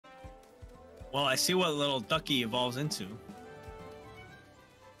Well, I see what little ducky evolves into.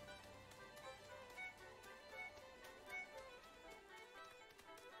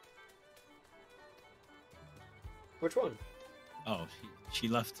 Which one? Oh, she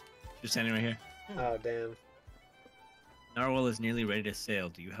left. She's standing right here. Oh, damn. Narwhal is nearly ready to sail.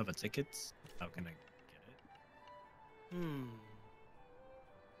 Do you have a ticket? How can I get it?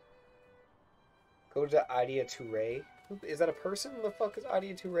 Go to Idea Toure. Is that a person? What the fuck is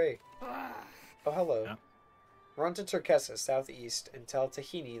Idea Toure? Oh, hello. Yeah. Run to Turkesa, southeast, and tell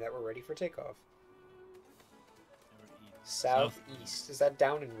Tahini that we're ready for takeoff. Southeast. Is that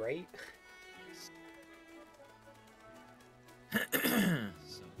down and right? So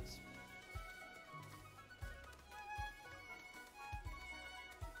it's-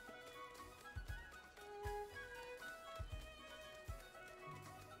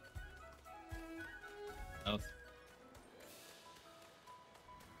 South.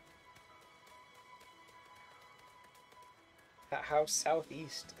 How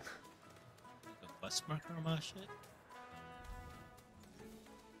southeast? Like a quest marker on my shit.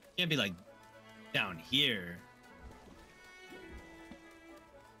 Can't be like down here.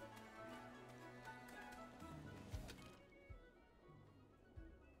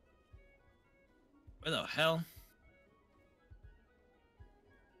 Where the hell?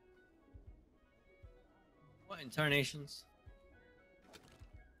 What incarnations?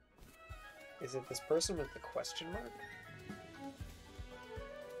 Is it this person with the question mark?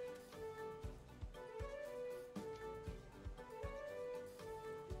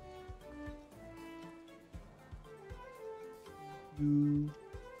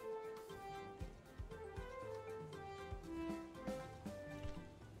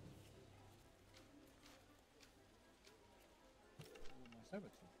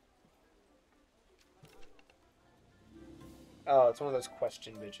 Oh, it's one of those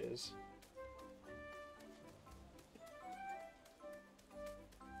question bitches.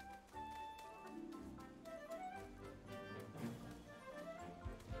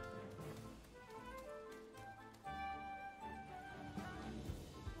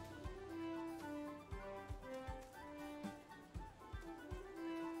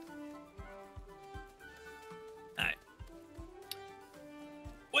 Alright.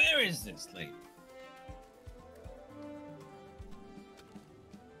 Where is this lady?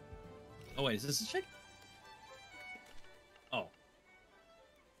 Oh wait, is this a chick? Oh.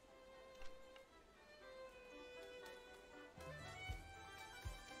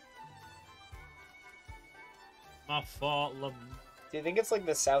 My fault, love. Do you think it's like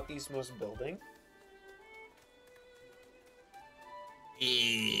the southeastmost building?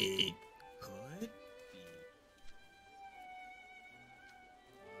 It could be.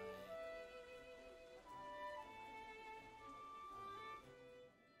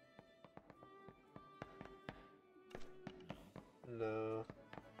 No.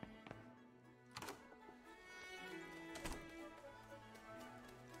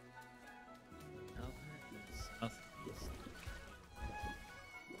 Southeast.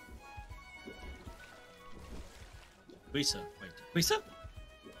 Quisa. Wait, Quisa?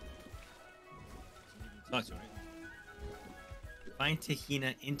 Talk to her, right? Find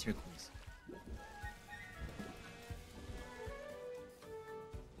Tahina Interquisa.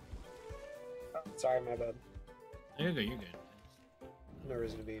 Oh, sorry, my bad. You're good, you're good. No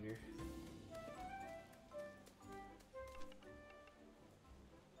reason to be in here.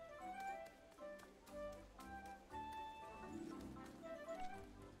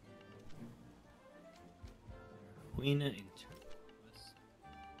 Quina in Turquoise.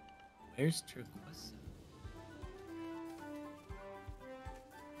 Where's Turquoise?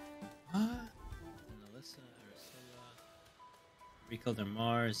 What? And Alyssa, Ursula, Rico Del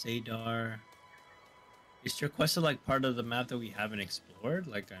Mar, Zadar. Is Turquoise like part of the map that we haven't explored?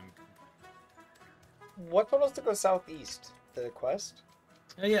 Like I'm. What told us to go southeast? The quest?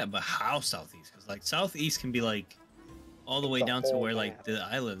 Yeah, but how southeast? Because like southeast can be like all the way The down to whole where like map. the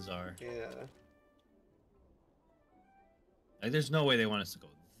islands are. Yeah. Like there's no way they want us to go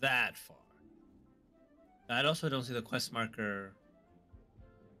that far. I also don't see the quest marker.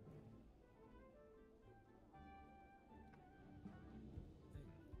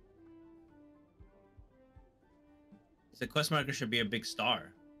 The quest marker should be a big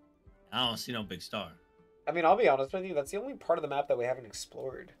star. I don't see no big star. I mean, I'll be honest with you, that's the only part of the map that we haven't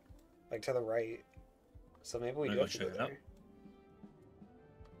explored. Like, to the right. So maybe we Wanna do go have to go check it out? there.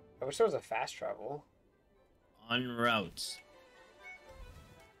 I wish there was a fast travel. En route.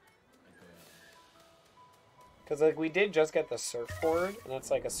 Because, like, we did just get the surfboard, and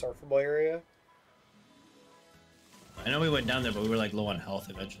that's, like, a surfable area. I know we went down there, but we were like low on health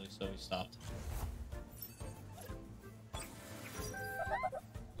eventually, so we stopped.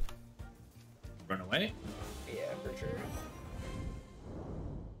 Run away? Yeah, for sure.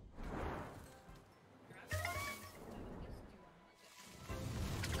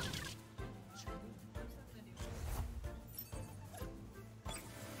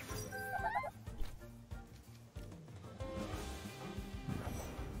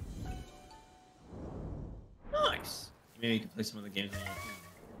 Nice. Maybe you can play some of the games on your phone.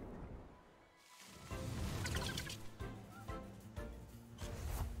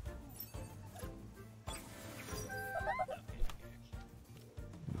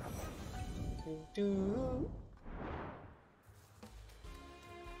 Do.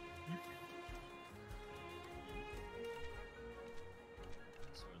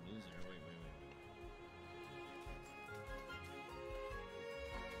 So we're a loser.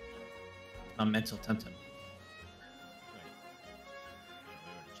 Wait. Mental Temtem.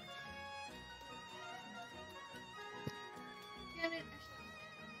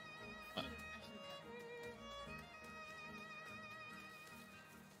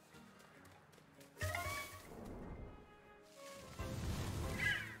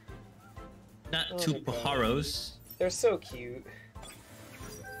 Not Oh two my God. Pajaros. They're so cute.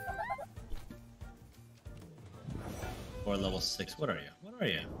 Or level 6. What are you? What are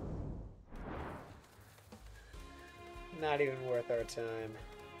you? Not even worth our time.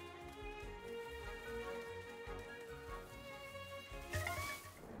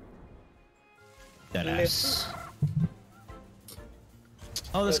 Deadass.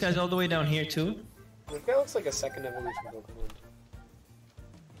 Oh, this guy's all the way down here too? This guy looks like a second evolution Pokemon.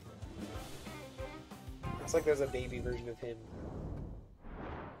 Looks like there's a baby version of him.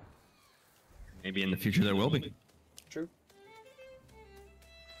 Maybe in the future there will be. True.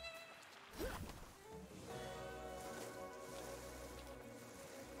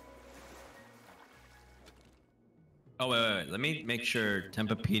 Oh, wait. Let me make sure.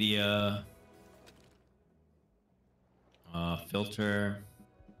 Tempepedia. Filter.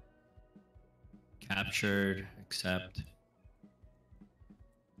 Captured. Accept.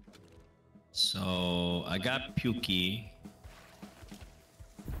 So, I got Pukey.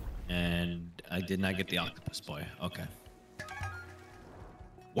 And I did not get the Octopus Boy. Okay.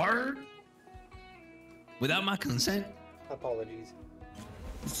 Word? Without my consent? Apologies.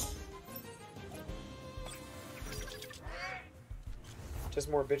 Just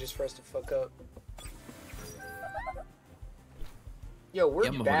more bitches for us to fuck up. Yo,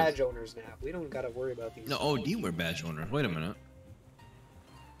 we're Yeah, badge owners now. We don't gotta worry about these. No, OD we're badge owners. Wait a minute.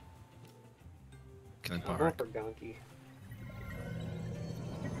 Killing I'm power. going for Donkey.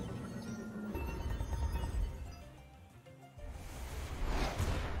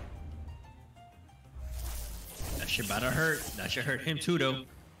 That shit about to hurt. That should hurt him too, though.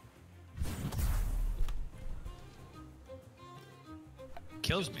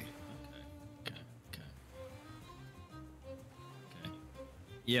 Kills me. Okay.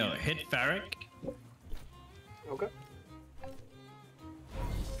 Yo, hit Farrick. Okay.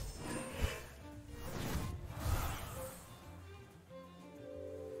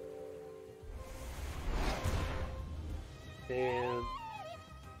 And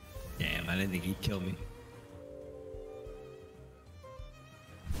Damn, I didn't think he'd kill me.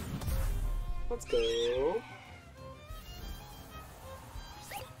 let's go.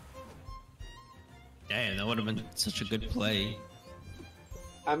 Damn, that would have been such a good play.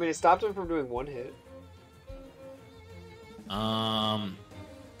 I mean, it stopped him from doing one hit. Oh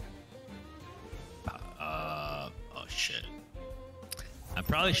shit. I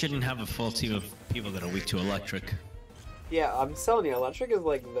probably shouldn't have a full team of people that are weak to electric. Yeah, I'm telling you, electric is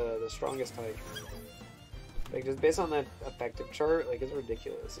like the strongest type. Like just based on that effective chart, like it's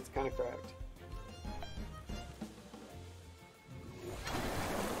ridiculous. It's kind of cracked.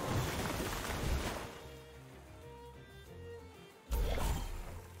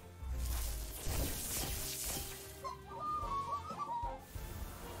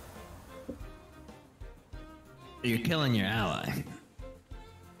 You're killing your ally.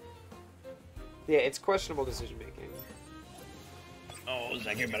 Yeah, it's questionable decision making. Oh,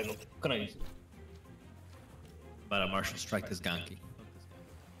 Zach, you better go. Good idea. But a martial strike this Ganki.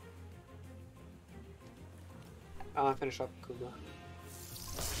 I'll finish off Kuma.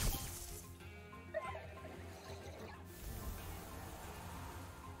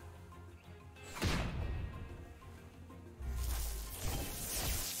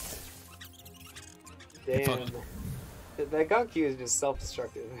 Damn. That Ganku is just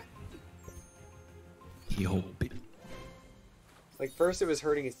self-destructive. He hope it. Like, first it was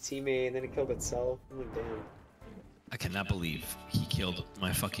hurting his teammate, and then it killed itself. I'm like, damn. cannot believe he killed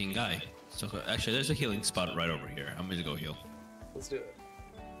my fucking guy. So actually, there's a healing spot right over here. I'm gonna go heal. Let's do it.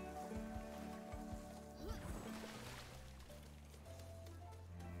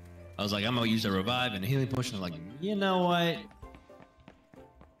 I was like, I'm gonna use a revive and a healing potion. I'm like, you know what?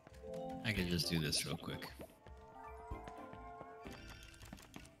 I can just do this real quick.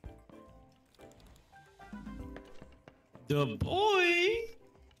 The boy.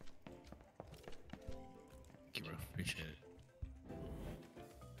 Thank you, bro. Appreciate it.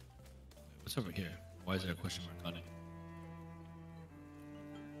 What's over here? Why is there a question mark on it?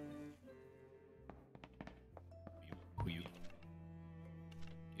 Who you?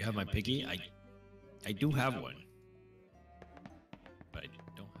 You have my piggy? I do have one. But I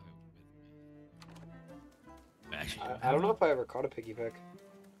don't have it with me. Actually, I don't know if I ever caught a piggy peck.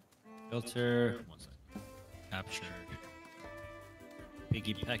 Filter. One second. Captured.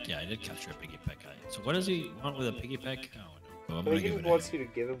 Piggy peck. Yeah, I did capture a piggy peck. So what does he want with a piggy peck? Oh, no. I'm I think he just wants you to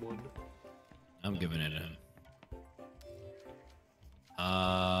give him one. I'm giving it to him.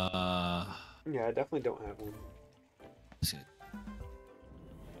 Yeah, I definitely don't have one. Let's see.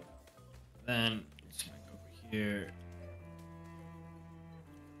 Then it's gonna go over here.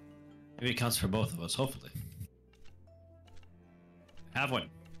 Maybe it counts for both of us, hopefully. Have one.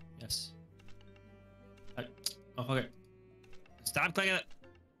 Yes. Oh, okay. Stop clicking it.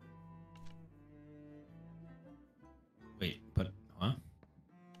 Wait, but huh?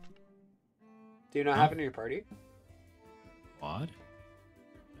 Do you not have it in your party? What?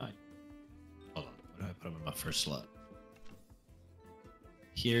 Hold on. What do I put up in my first slot?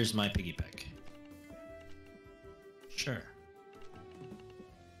 Here's my piggy peck. Sure.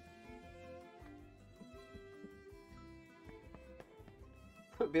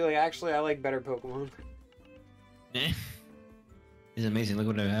 Be like, actually, I like better Pokemon. It's amazing. Look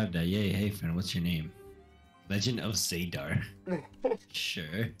what I have now. Yay, hey friend, what's your name? Legend of Zadar.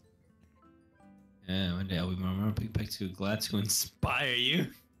 Sure. Yeah, one day I'll be more piggy peck too. Glad to inspire you.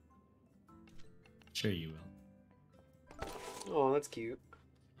 Sure you will. Oh, that's cute.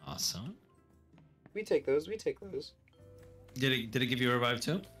 Awesome. We take those. We take those. Did it give you a revive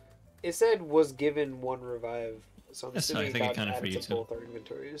too? It said was given one revive, so I'm That's assuming I think it got counted for added you to too. both our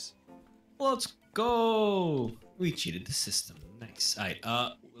inventories. Let's go. We cheated the system. Nice. Alright,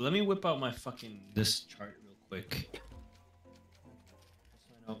 let me whip out my fucking this chart real quick.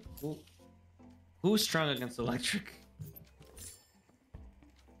 So I know who's strong against electric?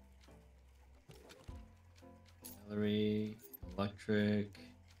 Hillary, electric.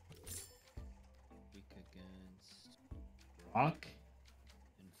 Weak against rock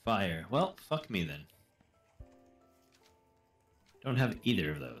and fire. Well, fuck me then. Don't have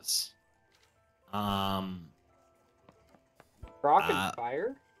either of those. Rock and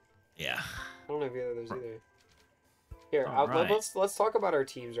fire? Yeah. I don't have either of those either. Here, Alright. let's talk about our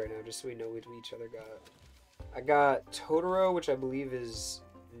teams right now, just so we know what we each other got. I got Totoro, which I believe is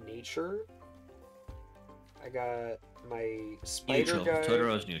nature. I got my spider Neutral. guy.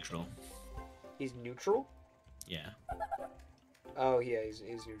 Totoro's neutral. He's neutral? Yeah. Oh, yeah, he's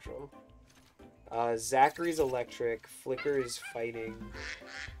neutral. Zachary's electric. Flicker is fighting.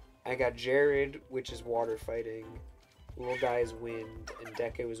 I got Jared, which is water fighting. Little guy is wind, and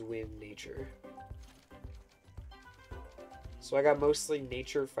Deco is wind nature. So I got mostly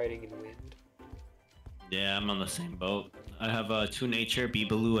nature fighting and wind. Yeah, I'm on the same boat. I have two nature,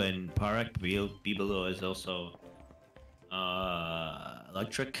 Bibaloo and Parak. Bibaloo is also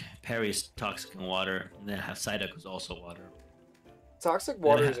electric. Perry is toxic and water. And then I have Psyduck, who's also water. Toxic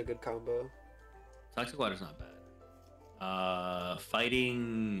water is a good combo. Toxic water's not bad.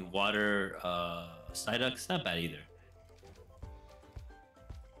 Fighting water, Psyduck's not bad either.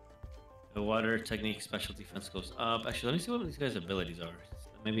 The water technique special defense goes up. Actually, let me see what these guys' abilities are.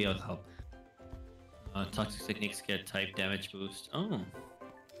 Maybe I'll help. Toxic techniques get type damage boost. Oh.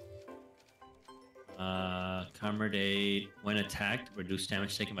 Comrade, when attacked, reduce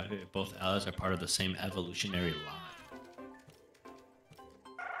damage taken by both allies are part of the same evolutionary line.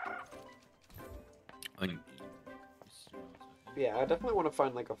 Yeah, I definitely want to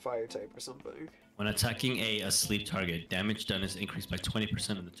find like a fire type or something. When attacking a asleep target, damage done is increased by 20%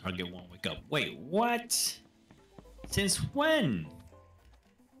 and the target won't wake up. Wait, what? Since when?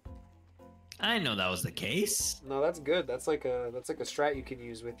 I didn't know that was the case. No, that's good. That's like a strat you can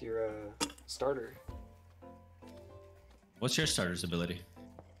use with your starter. What's your starter's ability?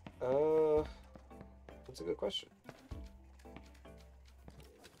 That's a good question.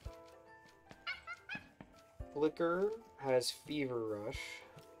 Flicker has Fever Rush,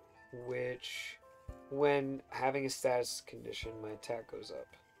 which, when having a status condition, my attack goes up.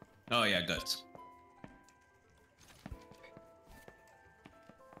 Oh yeah, guts.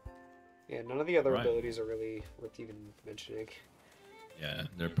 Yeah, none of the other Right. abilities are really worth even mentioning. Yeah,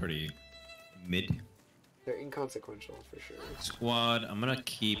 they're pretty mid. They're inconsequential for sure. Squad, I'm gonna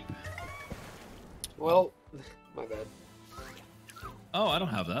keep. Well, my bad. Oh, I don't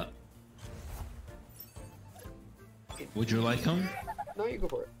have that. Would you like them? No, you go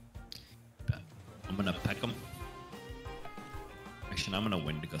for it. I'm gonna peck them. Actually, I'm gonna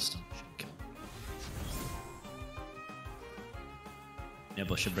wind gust them. Should kill.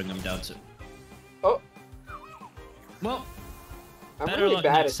 Nibble should bring them down to. Oh, Well, I'm better really luck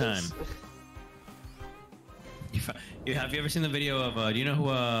bad next at this. have you ever seen the video of? Do you know who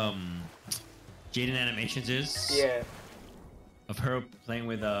Jaden Animations is? Yeah. Of her playing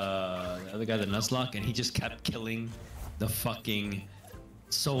with the other guy, the Nuzlocke, and he just kept killing the fucking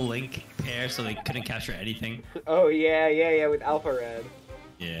Soul Link pair, so they couldn't capture anything. Oh yeah, with Alpha Red.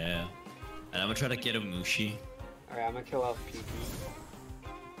 Yeah. And I'm gonna try to get a Mushi. Alright, I'm gonna kill off PP.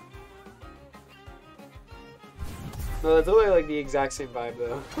 No, that's literally like the exact same vibe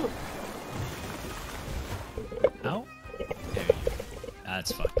though. Ow. There you go.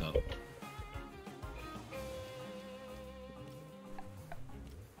 That's fucked up.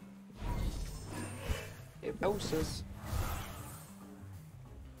 Hypnosis.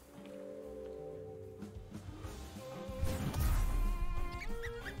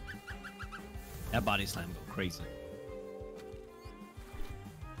 That body slam go crazy.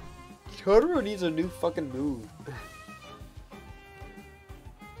 Totoro needs a new fucking move.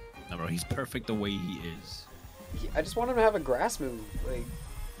 No, bro, he's perfect the way he is. I just want him to have a grass move. Like,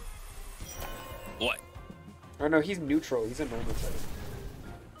 What? or no, he's neutral. He's a normal type.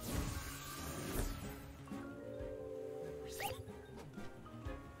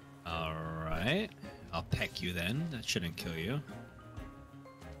 Alright. I'll peck you then. That shouldn't kill you.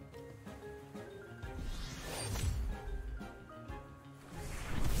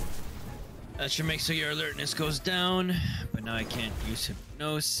 That should make so your alertness goes down, but now I can't use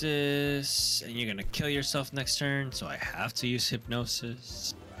hypnosis, and you're gonna kill yourself next turn, so I have to use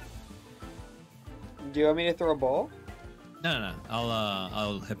hypnosis. Do you want me to throw a ball? No.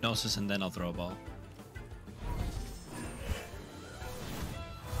 I'll hypnosis and then I'll throw a ball.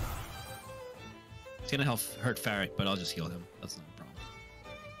 It's gonna hurt Farrick, but I'll just heal him. That's not a problem.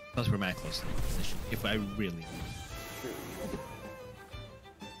 Plus, we're mad close to the position. If I really need.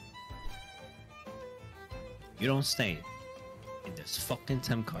 You don't stay in this fucking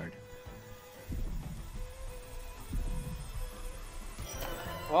Tem card.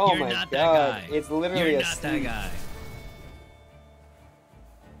 Oh You're my not god. that guy. It's literally You're a not that sleep. guy.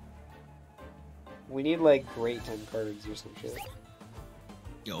 We need like great 10 cards or some shit.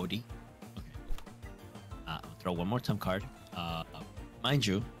 Yodi. Okay. I'll throw one more Tem card. Mind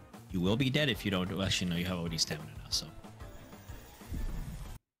you, you will be dead if you don't. Well, actually, no, you have OD stamina now, so.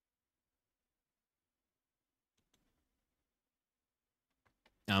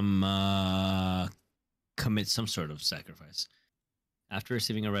 Commit some sort of sacrifice. After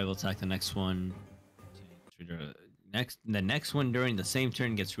receiving a rival attack, the next one during the same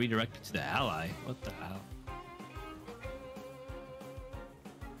turn gets redirected to the ally. What the hell?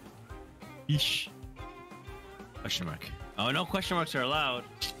 Yeesh. Question mark. Oh, no question marks are allowed.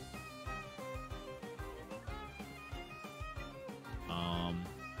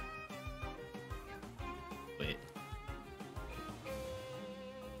 Wait.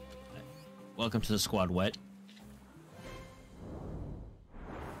 Welcome to the squad, Wet.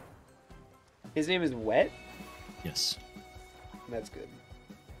 His name is Wet? Yes. That's good.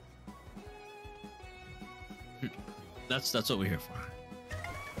 That's what we're here for.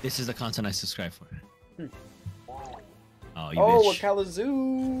 This is the content I subscribe for. Oh, you Oh, a bitch.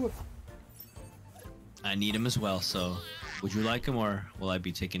 Kalazoo! I need him as well, so would you like him or will I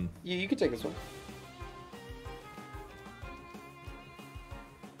be taking... You can take this one.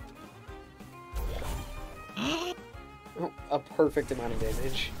 Oh, a perfect amount of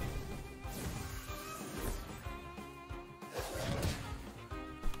damage.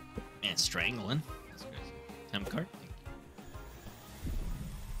 Man, strangling. That's crazy. Temp card?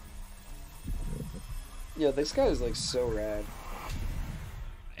 Yeah, this guy is like so rad.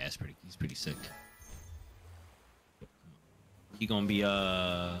 Yeah, he's pretty sick. He gonna be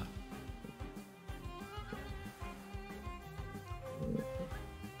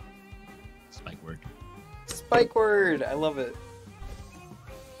Spike word. Spike word! I love it.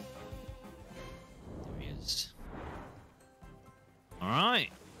 There he is.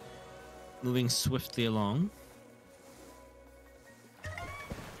 Alright. Moving swiftly along.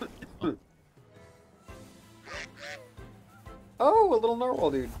 Oh, a little narwhal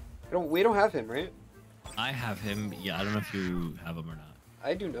dude. We don't have him, right? I have him. Yeah, I don't know if you have him or not.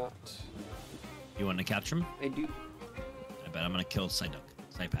 I do not. You want to capture him? I do. I bet I'm gonna kill Psyduck.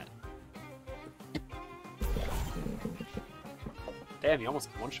 Psypat. Damn, you almost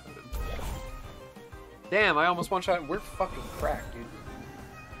one-shot him. Damn, I almost one-shot him. We're fucking cracked, dude.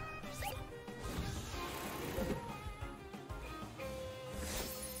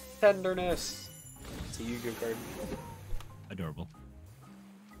 Tenderness. It's a Yu-Gi-Oh card. Adorable.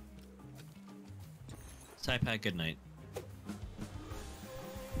 Psypat, good night.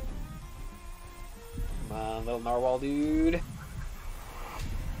 Come on, little narwhal, dude.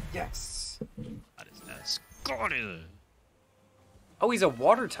 Yes. That is escorted. Oh, he's a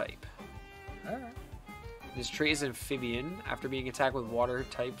water type. Alright. His trait is amphibian. After being attacked with water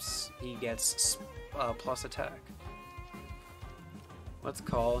types, he gets plus attack. Let's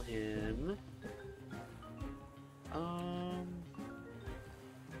call him...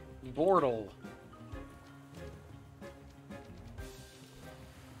 Bortle.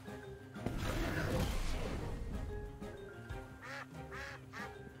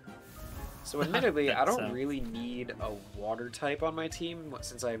 So admittedly, I don't really need a water type on my team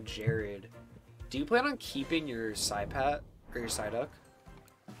since I have Jared. Do you plan on keeping your Psypat or your Psyduck?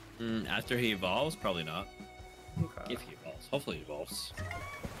 After he evolves, probably not. Okay. If he evolves. Hopefully he evolves.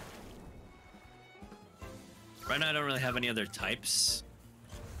 Right now I don't really have any other types.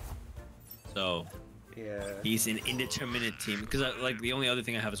 So Yeah. he's an indeterminate team. Because like the only other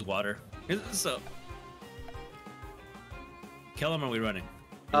thing I have is water. So kill him or are we running?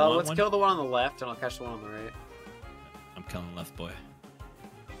 Let's kill the one on the left and I'll catch the one on the right. I'm killing left boy.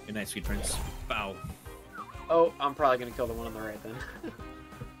 Good night, sweet prince. Bow. Oh, I'm probably gonna kill the one on the right then.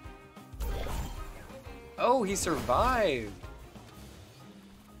 Oh, he survived.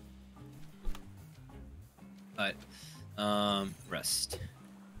 Alright. Rest.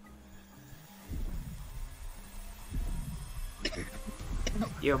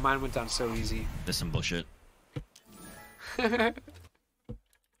 Yo, mine went down so easy. There's some bullshit.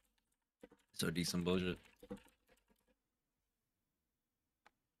 So decent bullshit.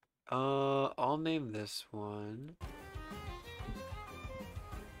 I'll name this one.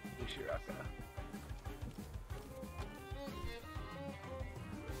 Ushiraka.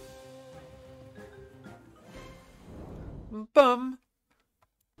 Bum.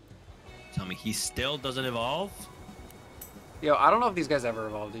 Tell me he still doesn't evolve? Yo, I don't know if these guys ever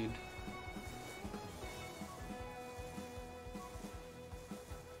evolve, dude.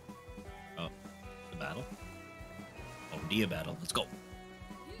 Oh, the battle? Oh, Dia battle. Let's go.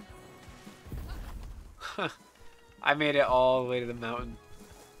 I made it all the way to the mountain.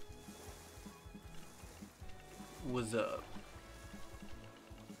 What's up?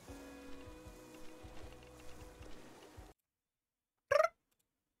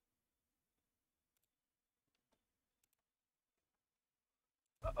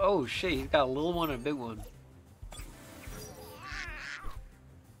 Oh shit, he's got a little one and a big one.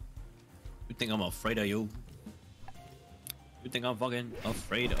 You think I'm afraid of you? You think I'm fucking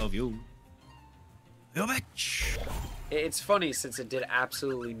afraid of you? You bitch! It's funny since it did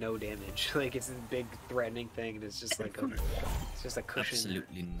absolutely no damage. Like it's a big threatening thing and it's just like it's just a cushion.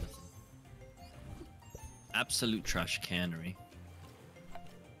 Absolutely nothing. Absolute trash cannery.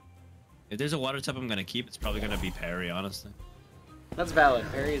 If there's a water type I'm gonna keep, it's probably gonna be Perry, honestly. That's valid.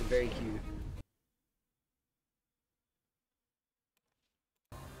 Perry is very cute.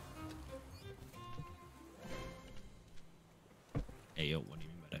 Hey yo, what do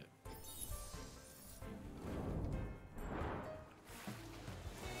you mean by that?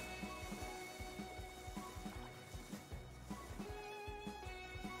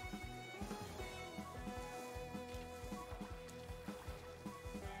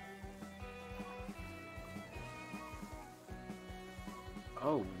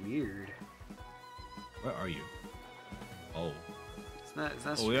 Oh, weird. Where are you? Oh. It's not. It's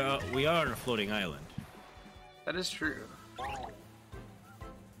not. Oh, we are on a floating island. That is true.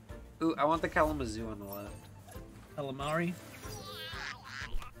 Ooh, I want the Kalamazoo on the left. Calamari?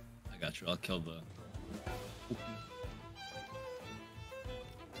 I got you. I'll kill the.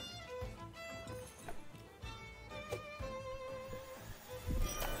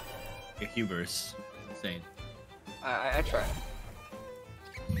 Your hubris. Insane. I tried.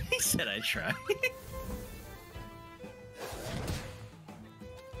 He said I try.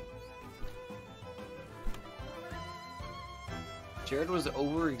 Jared was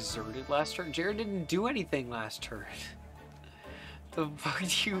overexerted last turn. Jared didn't do anything last turn. The fuck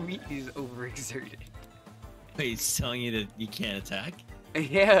do you mean he's overexerted? Wait, he's telling you that you can't attack?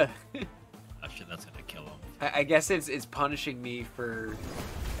 Yeah. Oh shit, that's gonna kill him. I guess it's punishing me for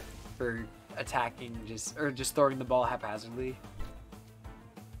attacking just throwing the ball haphazardly.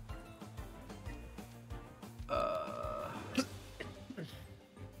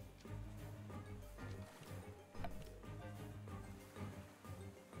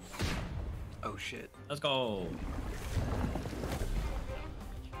 Let's go.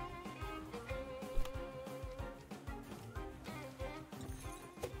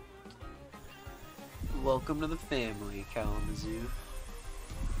 Welcome to the family, Kalamazoo.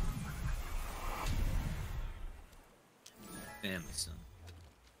 Family, son.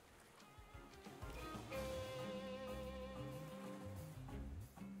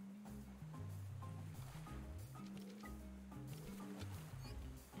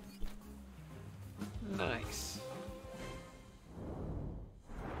 Nice.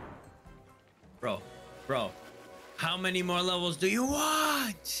 Bro, how many more levels do you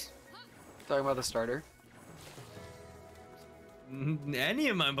want? Talking about the starter? Any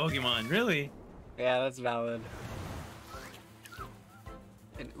of my Pokemon, really? Yeah, that's valid.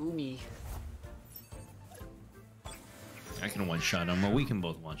 And Umi. I can one-shot him, or we can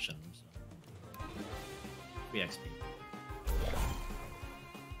both one-shot him. So. We XP.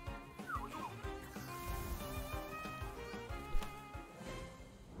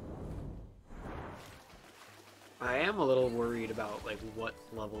 I am a little worried about like what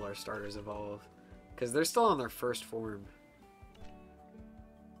level our starters evolve, because they're still on their first form.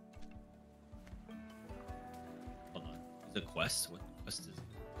 Hold on. The quest? What quest is it?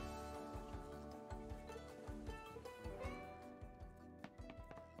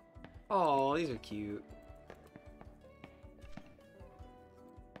 Oh, these are cute.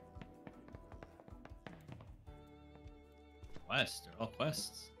 Quest. They're all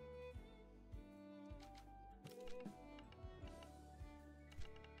quests.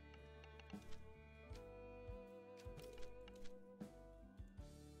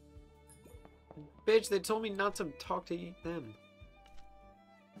 Bitch, they told me not to talk to them.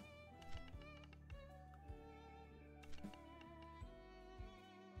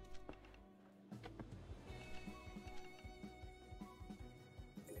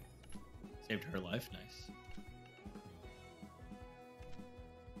 Saved her life. Nice.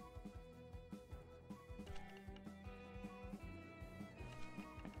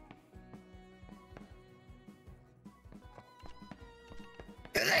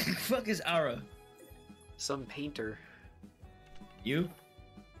 Fuck is Aura? Some painter. You?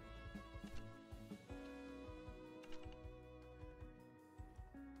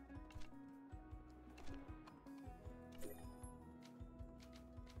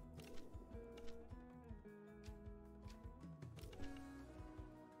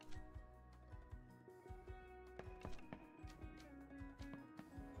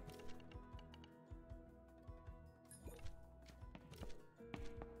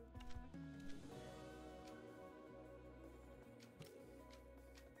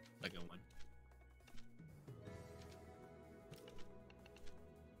 Like a one.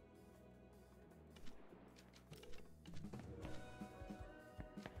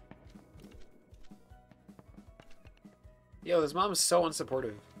 Yo, this mom is so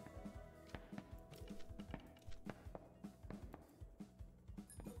unsupportive.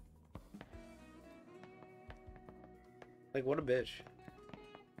 Like, what a bitch.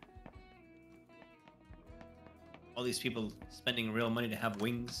 All these people spending real money to have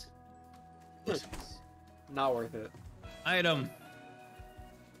wings. Not worth it. Item.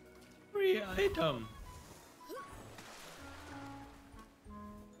 Free item.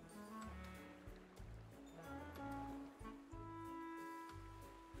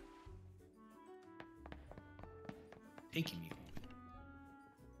 Taking me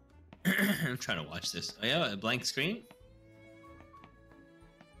home. I'm trying to watch this. Oh yeah, a blank screen?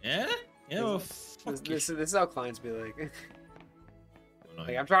 Yeah? Yeah, well, This is how clients be like. Oh, no,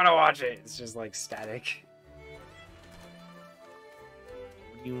 Like, I'm trying to watch it. It's just like static.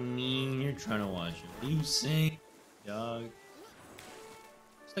 what do you mean you're trying to watch it? What are you saying, dog?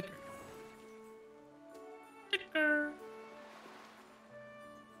 Sticker. Sticker.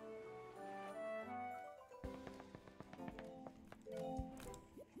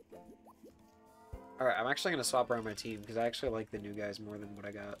 Alright, I'm actually going to swap around my team because I actually like the new guys more than what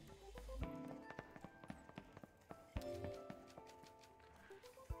I got.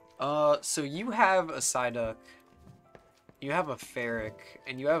 So you have a Psyduck, you have a Ferric,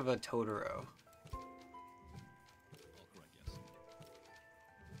 and you have a Totoro.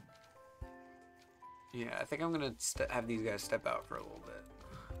 Yeah, I think I'm going to have these guys step out for a little bit.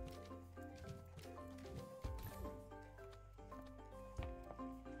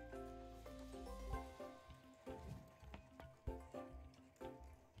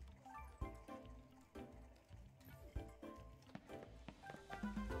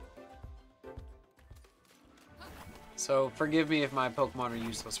 So, forgive me if my Pokemon are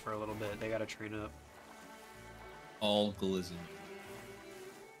useless for a little bit. They gotta train up. All glisten.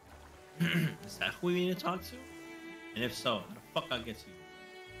 Is that who we need to talk to? And if so, how the fuck I get to you?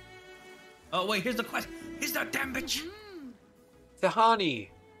 Oh wait, here's the quest. Here's the damn bitch. Tahani.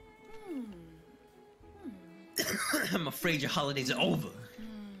 I'm afraid your holidays are over.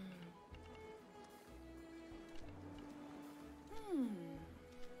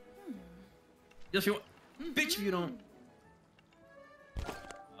 Yes, you. Bitch, if you don't.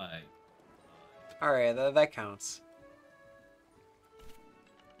 Alright. Alright, that counts.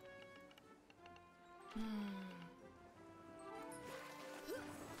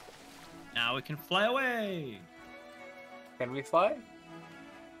 Now we can fly away. Can we fly?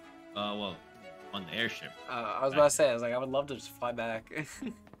 Well, on the airship. I was about to say, I was like, I would love to just fly back.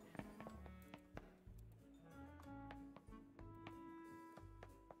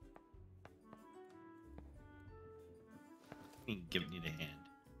 Give me the hand.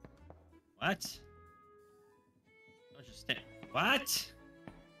 What? Don't just stand. What?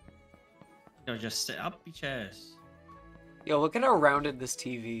 Don't just sit up, bitch ass. Yo, look at how rounded this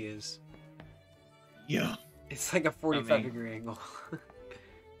TV is. Yeah. It's like a 45-degree angle.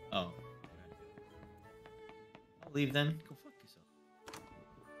 Oh. Okay. I'll leave then. Go fuck yourself.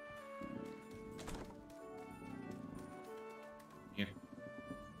 Here.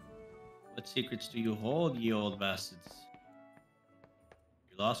 What secrets do you hold, ye old bastards?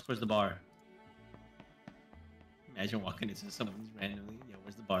 You lost? Where's the bar? Imagine walking into someone's randomly. Yeah,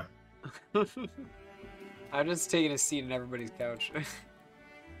 where's the bar? I'm just taking a seat on everybody's couch.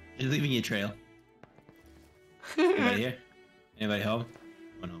 You're leaving your trail. Anybody here? Anybody home?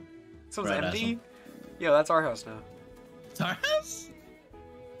 Oh no. So it's Right, empty? awesome. Yo, that's our house now. It's our house?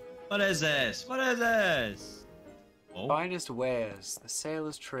 What is this? What is this? Oh, Finest wares, the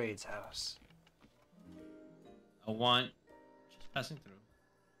sailor's trades house. I want... Just passing through.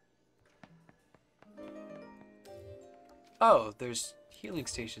 Oh, there's healing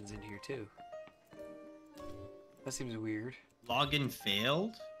stations in here too. That seems weird. Login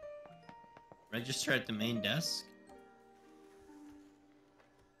failed? Register at the main desk?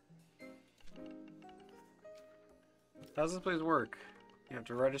 How does this place work? You have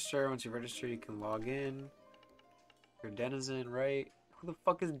to register. Once you register, you can log in. You're a denizen, right? Who the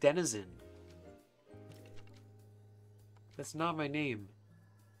fuck is denizen? That's not my name.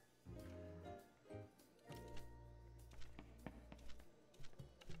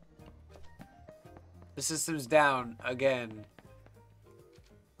 The system's down again.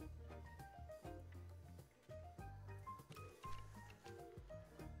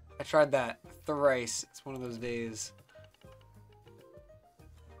 I tried that thrice. It's one of those days.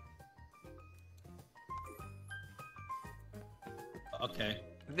 Okay.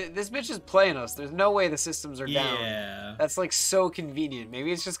 This bitch is playing us. There's no way the systems are down. Yeah. That's like so convenient.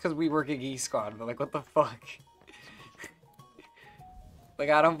 Maybe it's just because we work at Geek Squad, but like, what the fuck? Like,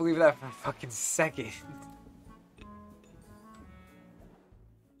 I don't believe that for a fucking second.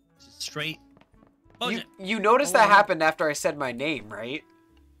 Straight. You noticed that happened after I said my name, right?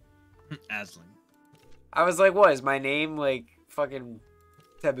 Aslan. I was like, what, is my name like fucking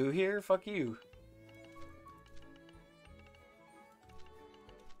taboo here? Fuck you.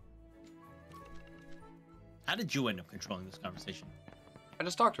 How did you end up controlling this conversation? I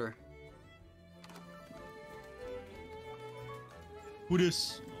just talked to her. Who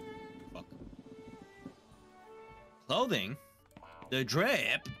this? Oh, fuck. Clothing? The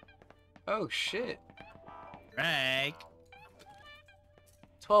drip? Oh shit. Right.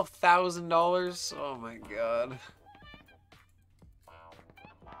 $12,000? Oh my god.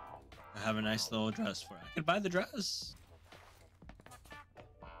 I have a nice little dress for it. I could buy the dress.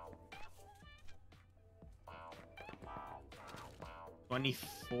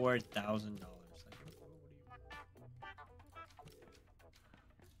 $24,000.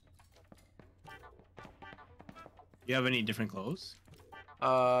 You have any different clothes?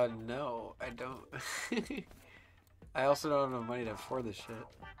 No, I don't. I also don't have enough money to afford this shit.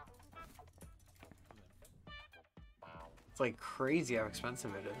 It's like crazy how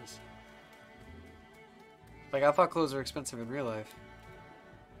expensive it is. Like, I thought clothes were expensive in real life.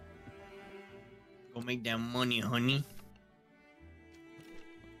 Go make that money, honey.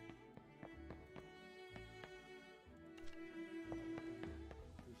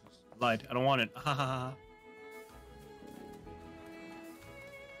 Lied. I don't want it. Ha ha ha.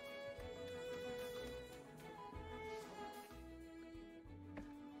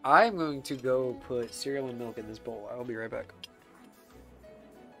 I'm going to go put cereal and milk in this bowl. I'll be right back.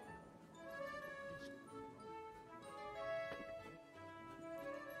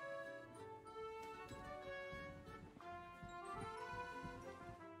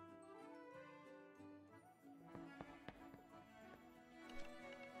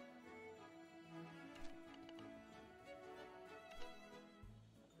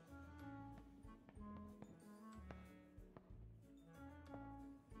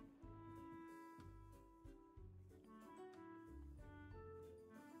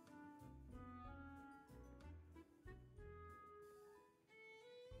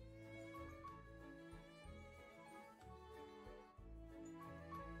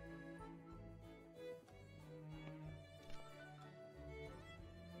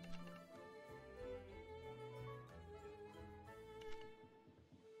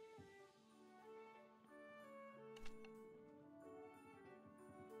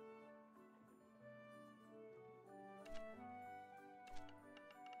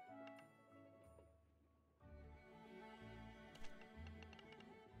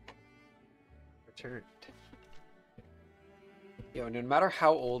 returned. Yo, no matter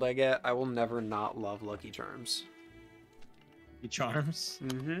how old I get, I will never not love Lucky Charms. The charms.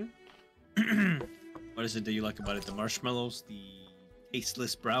 Mm-hmm. What is it that you like about it? The marshmallows, the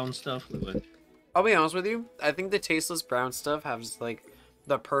tasteless brown stuff. What? I'll be honest with you. I think the tasteless brown stuff has like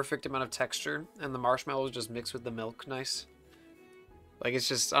the perfect amount of texture, and the marshmallows just mix with the milk nice. Like it's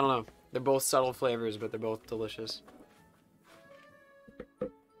just, I don't know. They're both subtle flavors, but they're both delicious. And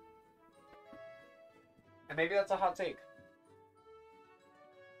maybe that's a hot take.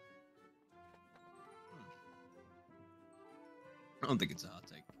 I don't think it's a hot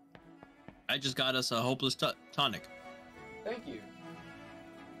take. I just got us a hopeless tonic. Thank you.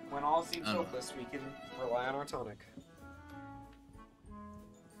 When all seems hopeless, we can rely on our tonic.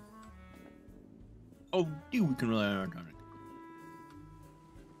 Oh, dude, we can rely on our tonic.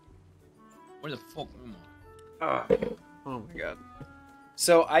 Where the fuck am I? Oh my god.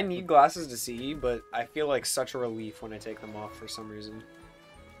 So I need glasses to see, but I feel like such a relief when I take them off for some reason.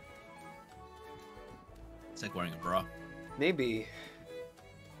 It's like wearing a bra. Maybe.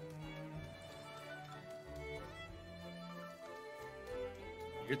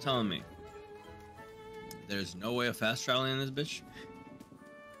 You're telling me there's no way of fast traveling in this bitch?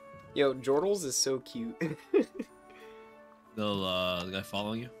 Yo, Jordals is so cute. The guy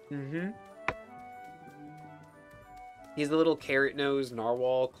following you? Mm-hmm. He's the little carrot nose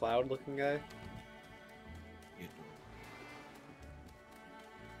narwhal cloud looking guy.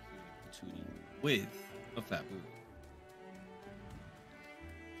 With a fat booty.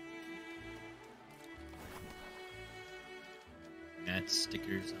 That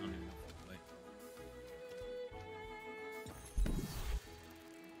stickers, I don't even know what.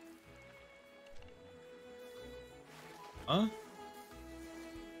 Huh?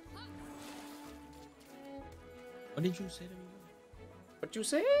 What did you say to me? What you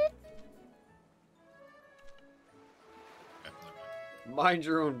say? Mind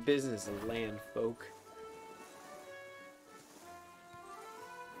your own business, land folk.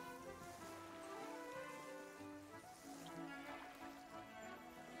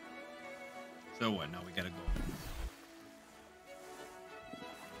 So what? Now we gotta go.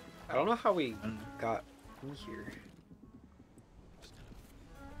 I don't know how we got in here.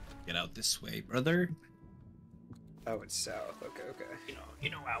 Get out this way, brother. Oh, it's south. Okay, okay.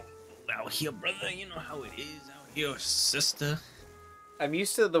 You know how out here, brother. You know how it is out here, sister. I'm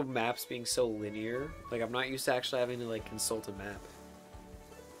used to the maps being so linear. Like, I'm not used to actually having to, like, consult a map.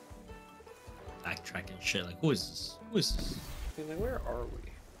 Backtracking shit. Like, who is this? Who is this? I mean, like, where are we?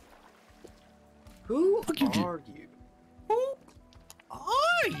 Who are you? Who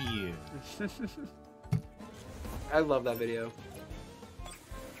are you? I love that video.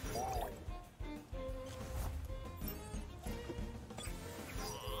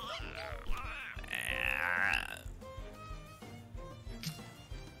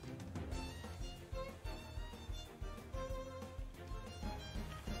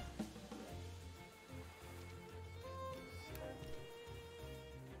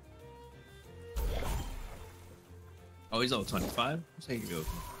 Oh, he's all 25? Let's take it.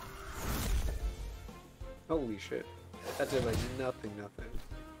 Holy shit. That did, like, nothing.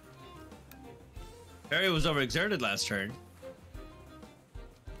 Harry was overexerted last turn.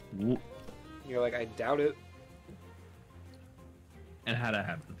 You're like, I doubt it. And how'd that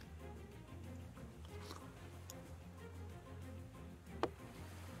happen?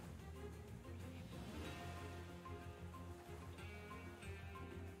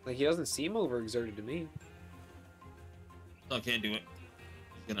 Like, he doesn't seem overexerted to me. I can't do it.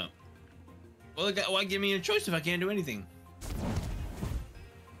 He's gonna. Well, why give me a choice if I can't do anything?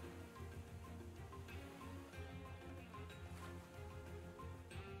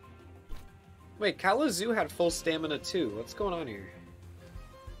 Wait, Kalamazoo had full stamina too. What's going on here?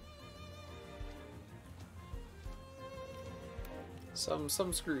 Some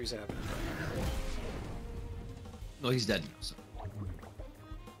screws happening. No, he's dead now. So.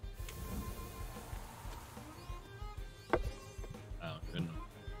 Oh, good enough.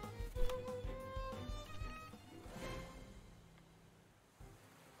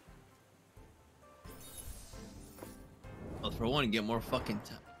 Well, for one, get more fucking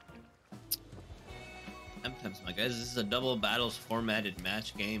Temtems, my guys. This is a double battles formatted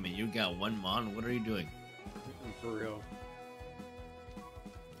match game, and you got one mon. What are you doing? For real.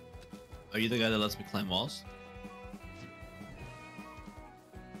 Are you the guy that lets me climb walls?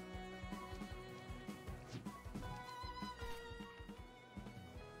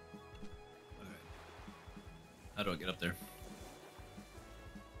 Okay. How do I get up there?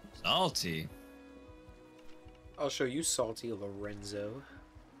 Salty. I'll show you salty, Lorenzo.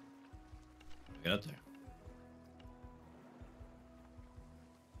 Get up there.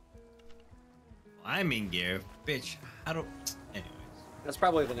 I'm in gear, bitch. How do? Anyways. That's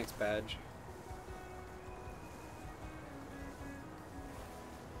probably the next badge.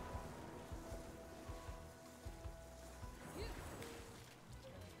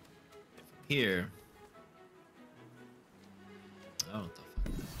 Here. Oh, what the fuck.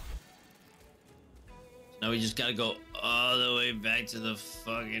 So now we just gotta go all the way back to the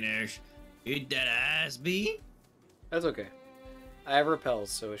fucking air. Eat that ass, B. That's okay. I have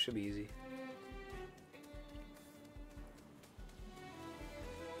repels, so it should be easy.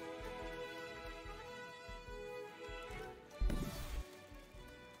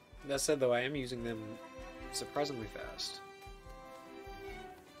 That said, though, I am using them surprisingly fast.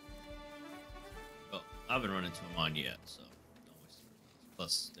 Well, I haven't run into them on yet, so don't waste your repels.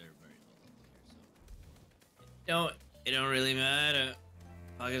 Plus, they're very low level here, so it don't really matter.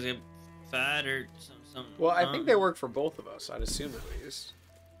 Pockets get fat or something. Well, I think they work for both of us. I'd assume at least.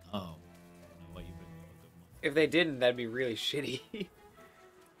 Oh, I don't know what you've been doing. If they didn't, that'd be really shitty.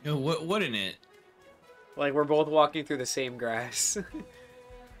 Yo, what in it? Like we're both walking through the same grass.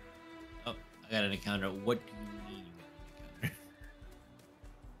 Oh, I got an encounter. What do you mean with an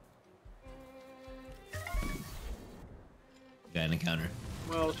encounter? Got an encounter.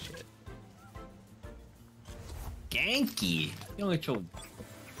 Well, shit. Ganky. You don't get your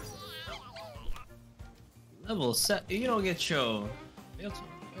level set. You don't get your.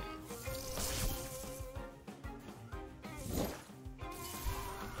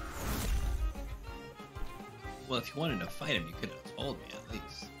 Well, if you wanted to fight him, you could have told me at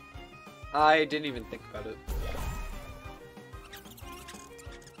least. I didn't even think about it.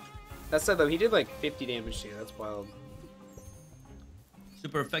 That said, though, he did like 50 damage to you. That's wild.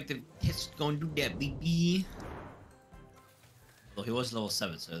 Super effective. It's gonna do that, baby. Well, he was level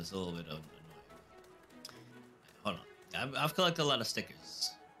 7, so it's a little bit annoying. Hold on. I've collected a lot of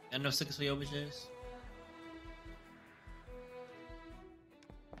stickers. Got enough stickers for your overshares?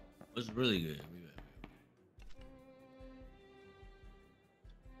 It was really good.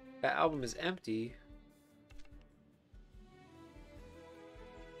 That album is empty.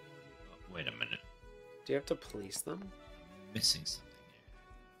 Oh, wait a minute. Do you have to place them? Missing something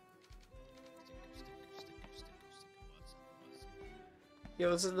here.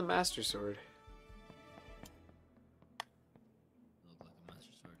 Yo, this is the Master Sword. Look like a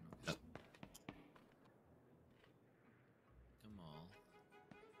Master Sword. No. Come on.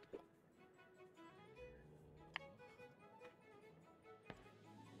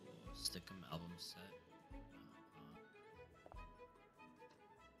 Stickum album set.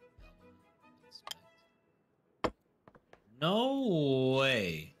 Album inspect. No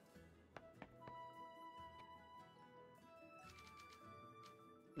way.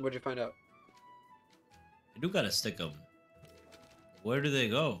 What'd you find out? I do gotta stick them. Where do they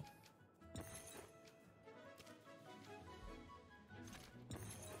go?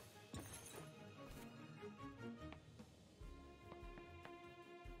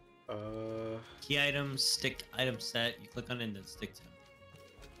 Key items, stick item set. You click on it and then stick to them.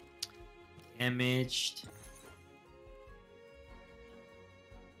 Damaged.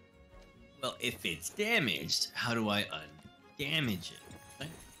 Well, if it's damaged, how do I undamage it? Okay.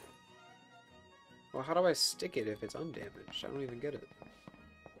 Well, how do I stick it if it's undamaged? I don't even get it.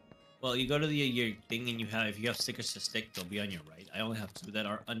 Well, you go to your thing and you have, if you have stickers to stick, they'll be on your right. I only have 2 that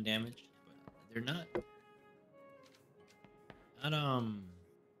are undamaged, but they're not. Not Wait, no,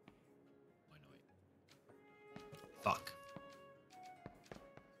 wait. Fuck.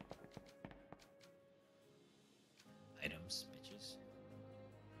 Items, bitches.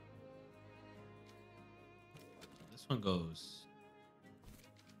 So this one goes.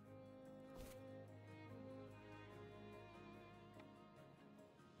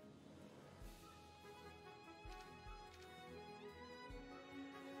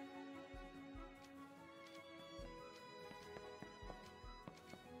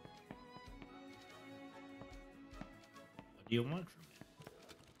 What do you want from me?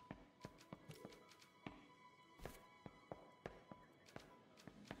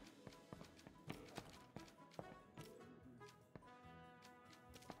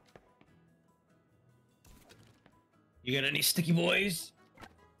 You got any sticky boys?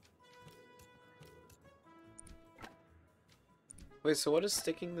 Wait, so what does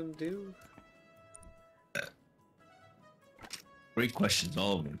sticking them do? Great questions,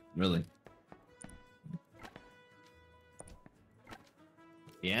 all of them, really.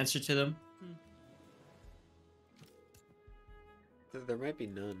 The answer to them? There might be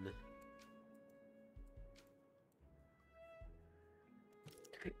none.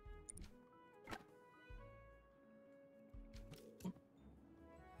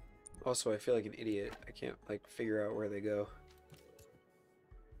 Also, I feel like an idiot. I can't like figure out where they go.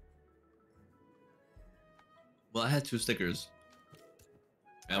 Well, I had 2 stickers.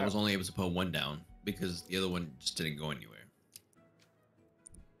 And I was only able to put 1 down because the other one just didn't go anywhere.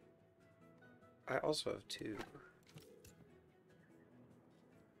 I also have 2.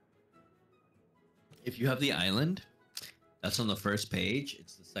 If you have the island, that's on the first page.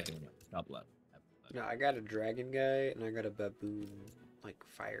 It's the second one, top left. No, I got a dragon guy and I got a baboon, like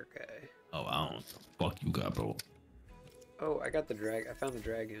fire guy. Oh, I don't know what the fuck you got, bro. Oh, I got the drag. I found the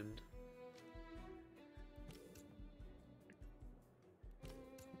dragon.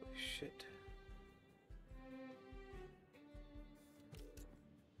 Holy shit.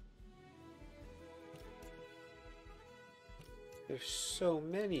 There's so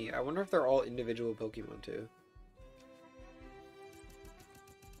many. I wonder if they're all individual Pokemon too.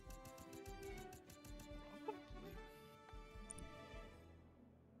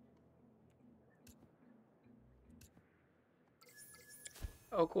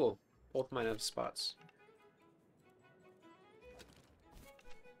 Oh, cool. Both mine have spots.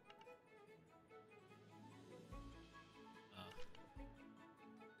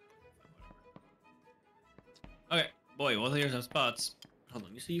 Okay, boy, both of yours have spots. Hold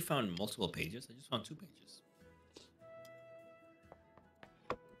on, you say you found multiple pages? I just found 2 pages.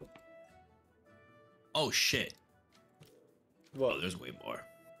 Oh, shit. Well, Oh, there's way more.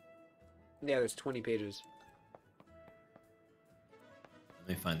 yeah, there's 20 pages. Let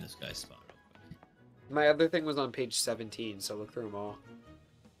me find this guy's spot real quick. My other thing was on page 17, so look through them all.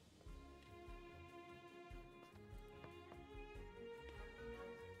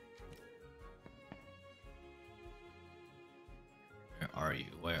 Where are you?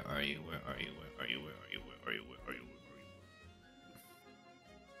 Where are you? Where are you? Where are you? Where are you? Where are you? Where are you? Where are you?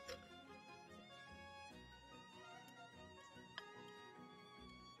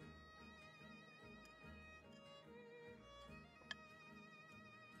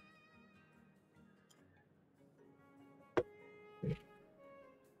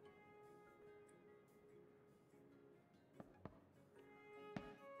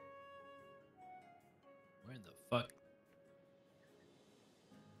 Where the fuck?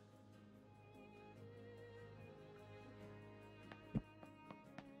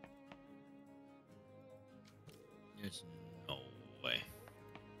 There's no way.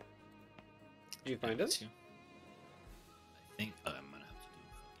 Did you find it? I think I'm gonna have to do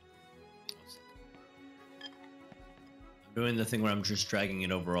fucking 1 second. I'm doing the thing where I'm just dragging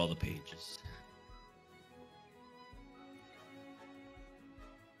it over all the pages.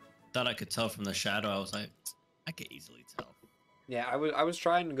 Thought I could tell from the shadow. I was like, I could easily tell. Yeah, I was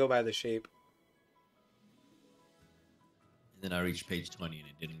trying to go by the shape. And then I reached page 20 and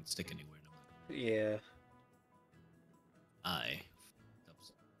it didn't stick anywhere. Yeah. That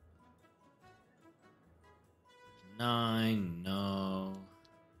was 9, no.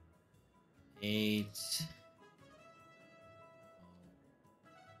 8.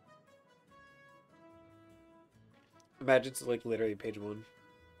 Imagine it's like literally page 1.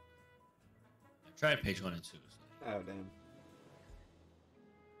 I tried page 1 and 2. So Oh, damn.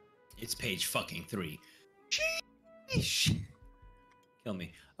 it's page fucking 3. Sheesh. Kill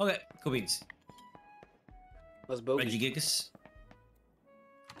me. Okay, cool beans. Let's bogey. Regigigas.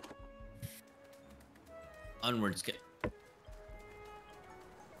 Onwards, get.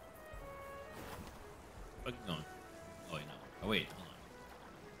 Where are you going? Oh, wait, no. Oh, wait, hold on.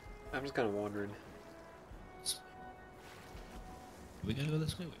 I'm just kind of wandering. We gotta go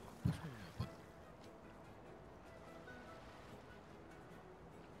this way. Wait, which way we gotta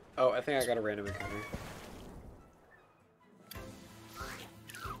Oh, I think I got a random encounter.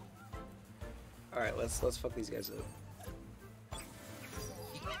 Alright, let's fuck these guys up.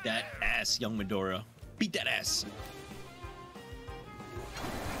 Beat that ass, young Medora. Beat that ass.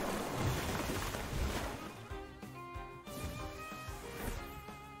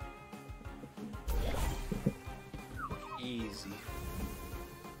 Easy.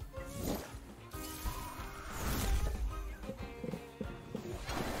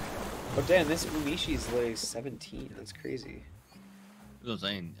 Oh damn, this Umishi is like 17. That's crazy. That's what I'm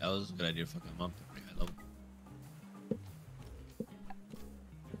saying. That was a good idea to fucking month. I love it.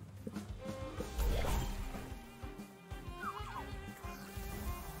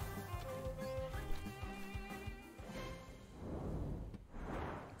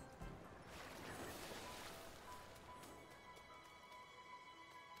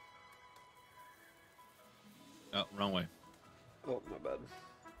 Oh, wrong way. Oh, my bad.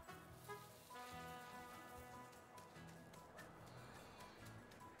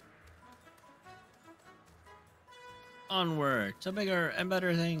 Onward to bigger and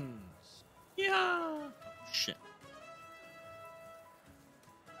better things. Yeah. Shit.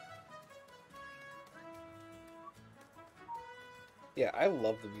 Yeah, I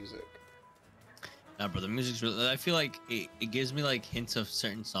love the music. Nah, bro, the music's really. I feel like it gives me like hints of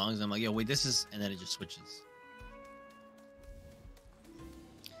certain songs. I'm like, yo, wait, this is, and then it just switches.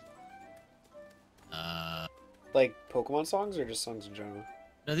 Like Pokemon songs or just songs in general?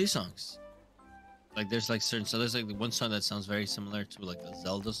 No, these songs. Like, there's like certain. So there's like the one song that sounds very similar to like the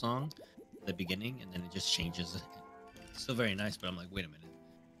Zelda song, at the beginning, and then it just changes. It's still very nice, but I'm like, wait a minute.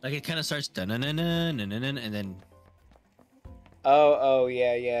 Like it kind of starts and then. Oh,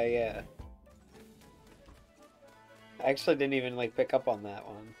 yeah, yeah, yeah. I actually didn't even like pick up on that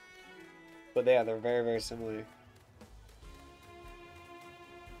one. But yeah, they're very, very similar.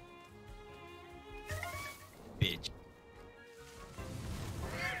 Bitch.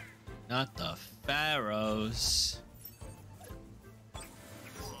 Not the Pharaohs.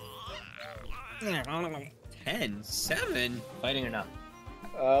 10-7. Fighting or not?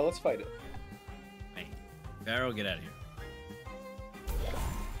 Let's fight it. Hey, Pharaoh, get out of here.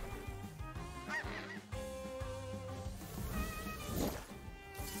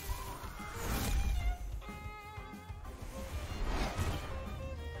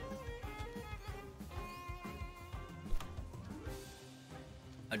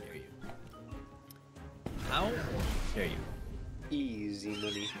 How dare you? How dare you? Easy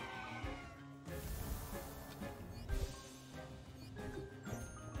money.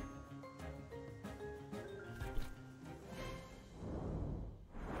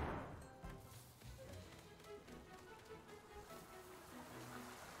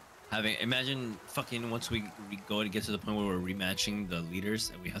 Imagine fucking once we go to get to the point where we're rematching the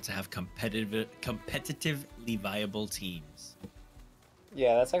leaders and we have to have competitively viable teams.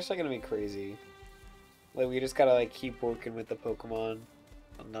 Yeah, that's actually gonna be crazy. Like, we just gotta, like, keep working with the Pokemon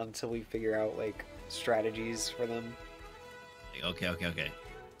until we figure out, like, strategies for them. Like, okay.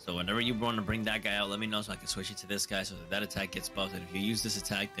 So whenever you want to bring that guy out, let me know so I can switch it to this guy so that attack gets buffed. And if you use this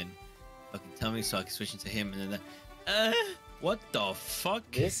attack, then fucking tell me so I can switch it to him. And then that... what the fuck?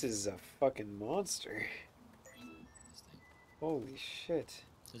 This is a fucking monster. Holy shit.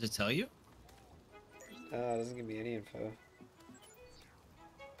 Does it tell you? It doesn't give me any info.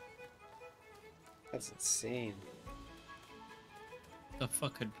 That's insane. The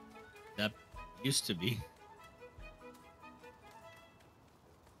fuck could that used to be?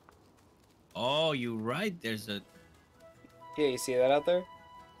 Oh, you're right. There's a... Yeah, you see that out there?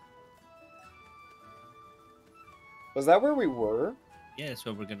 Was that where we were? Yeah, that's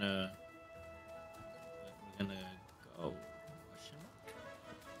where we're gonna go. Question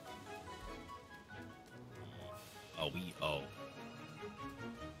mark?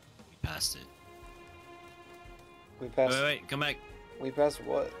 We passed it. We passed. Wait, come back. We passed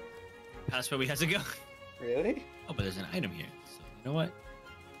what? Past where we had to go. Really? Oh, but there's an item here. So you know what?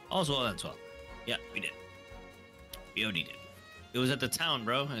 All's well that's well. Yeah, we did. We OD did. It was at the town,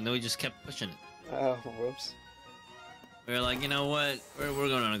 bro, and then we just kept pushing it. Oh, whoops. We were like, you know what? We're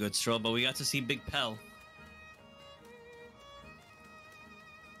going on a good stroll, but we got to see Big Pell.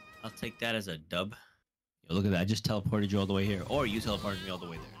 I'll take that as a dub. Yo, look at that. I just teleported you all the way here. Or you teleported me all the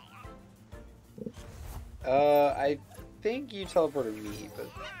way there. I think you teleported me, but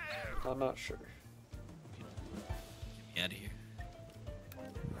I'm not sure. Get me out of here.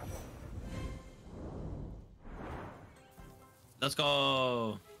 Let's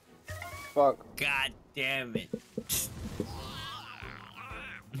go. Fuck. God damn it.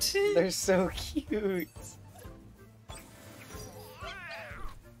 They're so cute.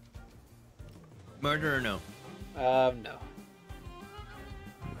 Murder or no? No.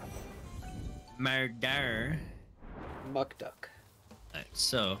 Murder. Muck duck. Alright,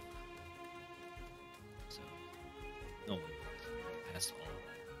 so no one past all.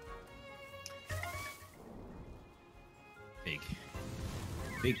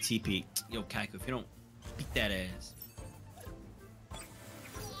 Big TP. Yo, Kaku, if you don't beat that ass.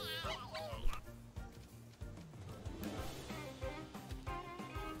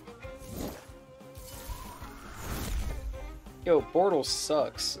 Yo, Bortle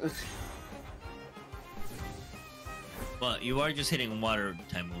sucks. Well, you are just hitting water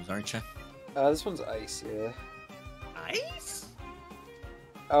type moves, aren't you? This one's ice, yeah. Ice?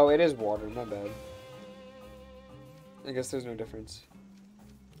 Oh, it is water, my bad. I guess there's no difference.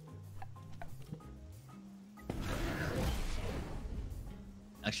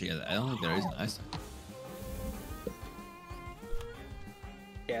 Actually, I don't think there is an ice type.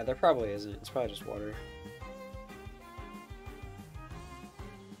 Yeah, there probably isn't. It's probably just water.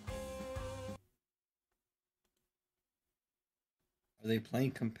 Are they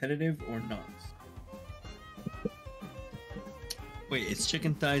playing competitive or not? Wait, it's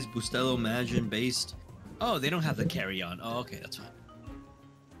chicken thighs, Bustelo, Imagine based. Oh, they don't have the carry on. Oh, okay, that's fine.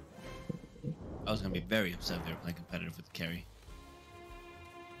 I was gonna be very upset if they were playing competitive with the carry.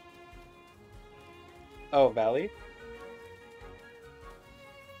 Oh, Valley?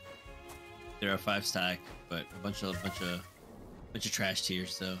 They're a 5-stack, but a bunch of trash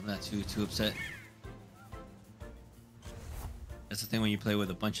tiers, so I'm not too upset. That's the thing when you play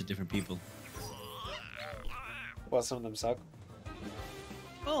with a bunch of different people. Well, some of them suck.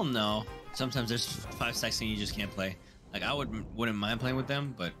 Well, no. Sometimes there's 5 stacks and you just can't play. Like I wouldn't mind playing with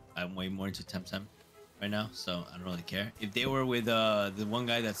them, but I'm way more into Temtem right now, so I don't really care. If they were with the one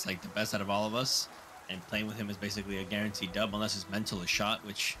guy that's like the best out of all of us, and playing with him is basically a guaranteed dub unless his mental is shot,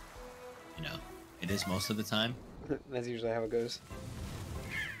 which you know it is most of the time. That's usually how it goes.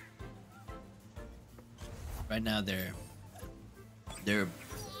 Right now they're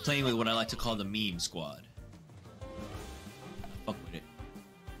playing with what I like to call the meme squad. Fuck with it.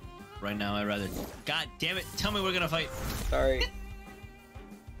 Right now, I'd rather... God damn it! Tell me we're gonna fight! Sorry.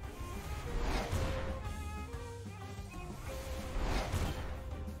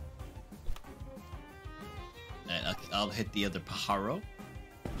 Alright, I'll hit the other Pajaro.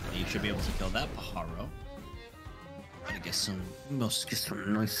 You should be able to kill that Pajaro. Gotta get some nice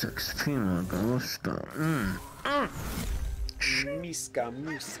XP, my gusta. Miska,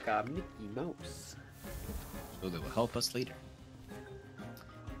 Mickey Mouse. So they will help us later.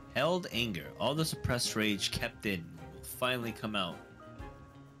 Held anger. All the suppressed rage kept in will finally come out.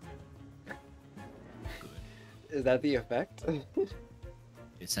 Good. Is that the effect?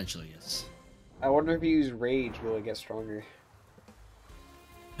 Essentially, yes. I wonder if you use rage, will it get stronger?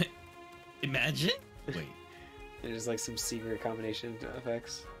 Imagine? Wait. There's like some secret combination of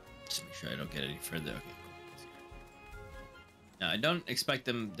effects. Just make sure I don't get any further. Okay, cool. Now, I don't expect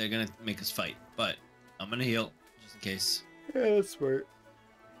they're gonna make us fight, but I'm gonna heal, just in case. Yeah, that's smart.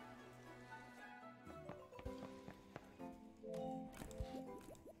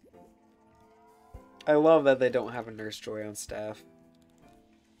 I love that they don't have a Nurse Joy on staff.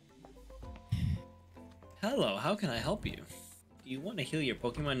 Hello, how can I help you? Do you want to heal your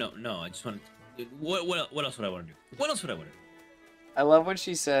Pokemon? No, I just want to... What else would I want to do? What else would I want to do? I love when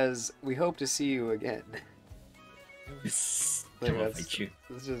she says, "We hope to see you again." Like, that's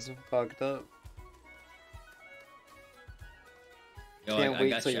just fucked up. Yo, Can't I wait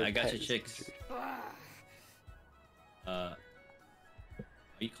got till you. your I got pet you, is chicks. injured. Are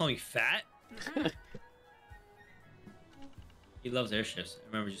you calling me fat? He loves airships. I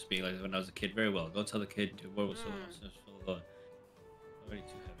remember just being like when I was a kid. Very well. Go tell the kid to what was so already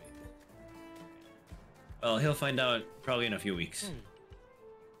too heavy. Well, he'll find out probably in a few weeks.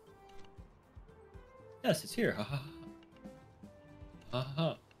 Yes, it's here. Ha ha ha. Ha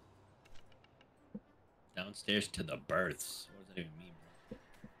ha. Downstairs to the berths. What does that even mean, bro?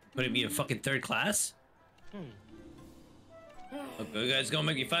 Putting me in fucking 3rd class? Look, you guys gonna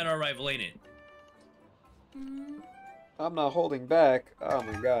make me fight our rival, ain't it? I'm not holding back. Oh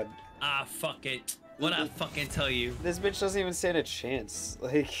my god. Ah, fuck it. What I fucking tell you? This bitch doesn't even stand a chance.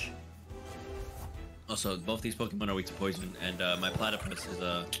 Like. Also, both these Pokemon are weak to poison, and my Platypus is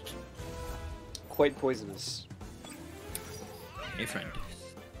quite poisonous. Hey, friend.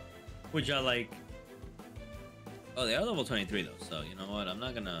 Would y'all like? Oh, they are level 23 though, so you know what? I'm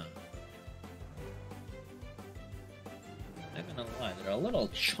not gonna lie. They're a little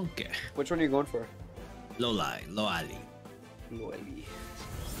chunky. Which one are you going for? Loali. Loali.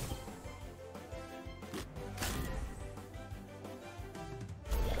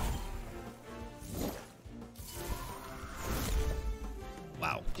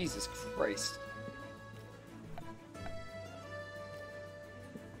 Wow. Jesus Christ.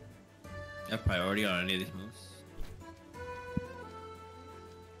 You have priority on any of these moves?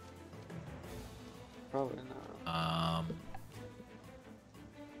 Probably not.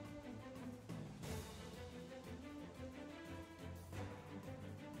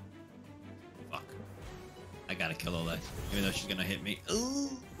 Fuck. I gotta kill Olay, even though she's gonna hit me. Ooh.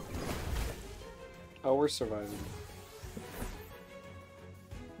 Oh, we're surviving.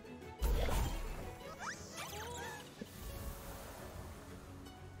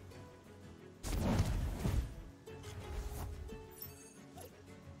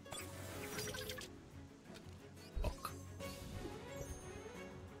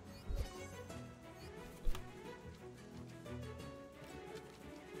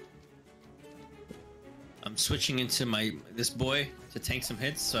 I'm switching into this boy to tank some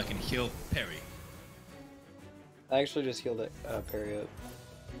hits so I can heal Perry. I actually just healed it, Perry up.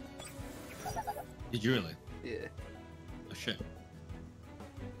 Did you really? Yeah. Oh shit.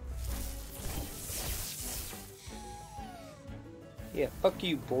 Yeah, fuck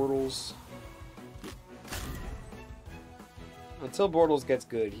you, Bortles. Until Bortles gets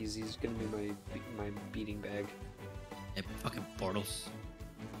good, he's gonna be my beating bag. Hey, fucking Bortles.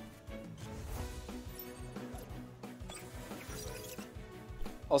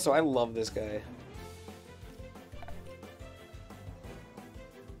 Also, I love this guy.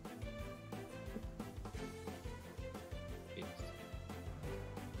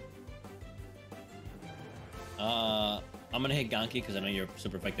 I'm gonna hit Ganki because I know you're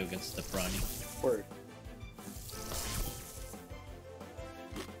super effective against the Piranha. Word.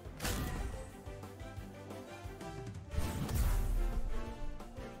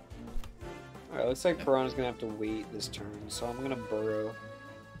 Alright, looks like Piranha's gonna have to wait this turn, so I'm gonna burrow.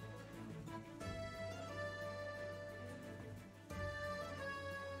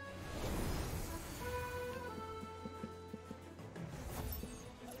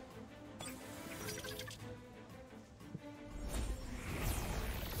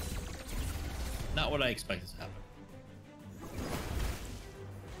 Not what I expected to happen.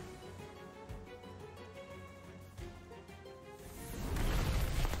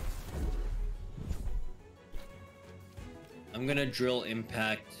 I'm gonna drill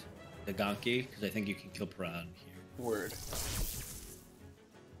impact the Ganki because I think you can kill Piran here. Word.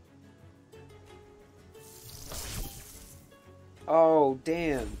 Oh,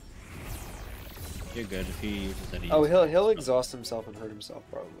 damn. You're good if he uses any. Oh, he'll exhaust himself and hurt himself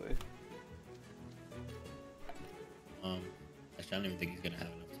probably. Actually, I don't even think he's gonna have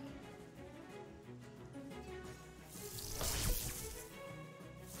enough time.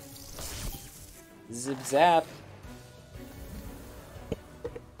 Zip zap.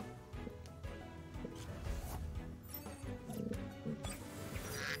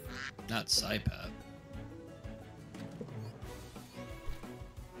 Not Psypath.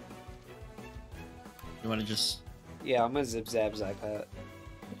 You want to just? Yeah, I'm gonna zip zap Zypat.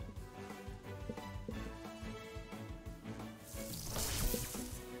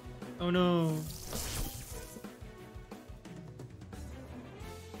 Oh no!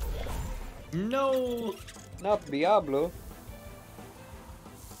 No! Not Diablo.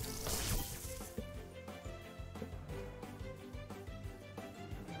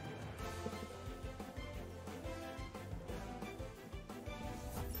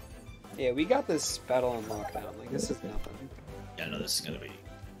 Yeah, we got this battle on lockdown. Like, this is nothing. Yeah, no, this is gonna be.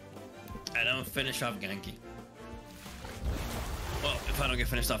 I don't finish off Genki. Well, if I don't get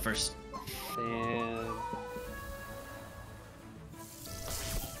finished off first. Damn.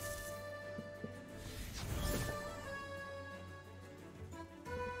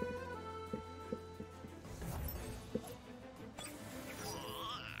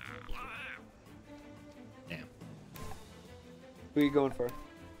 Damn. Who are you going for?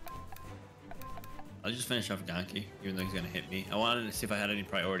 I'll just finish off Genki, even though he's gonna hit me. I wanted to see if I had any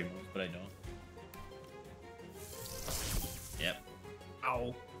priority moves, but I don't. Yep.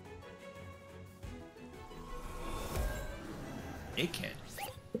 Ow. Dickhead.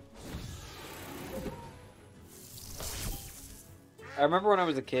 I remember when I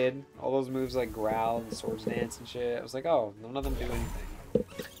was a kid, all those moves like growl and swords dance and shit. I was like, oh, none of them do anything.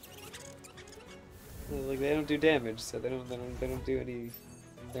 Like they don't do damage, so they don't do any.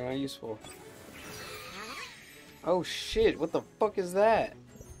 They're not useful. Oh shit! What the fuck is that?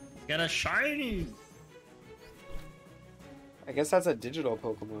 Got a shiny. I guess that's a digital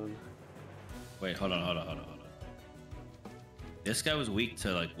Pokemon. Wait, hold on. This guy was weak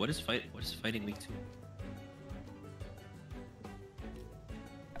to like what is fighting weak to?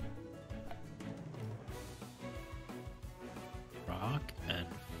 Rock and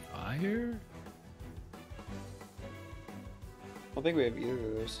fire? I don't think we have either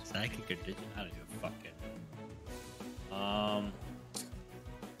of those. Psychic or digital? I don't give a fucking.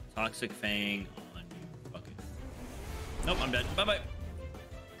 Toxic Fang on you. Fuck it. Nope, I'm dead. Bye bye.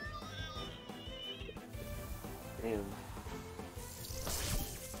 Damn.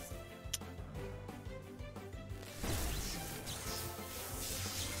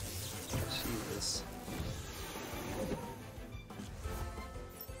 Jesus.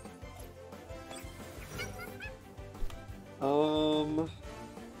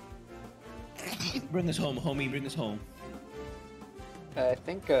 Bring us home, homie. Bring us home. I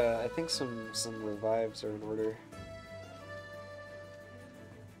think some revives are in order.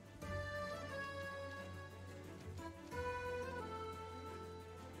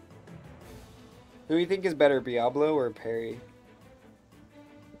 Who do you think is better, Diablo or Perry?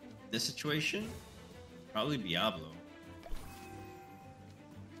 This situation? Probably Diablo.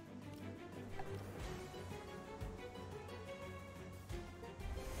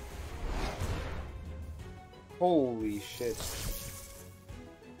 Holy shit.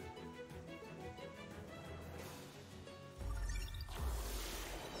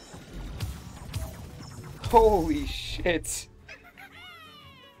 Holy shit.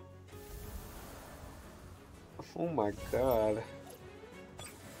 Oh my god.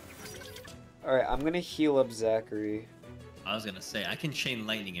 Alright, I'm gonna heal up Zachary. I was gonna say, I can chain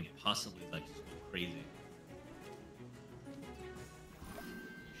lightning and possibly, like, just go crazy. You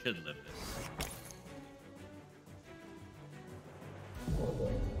should live this.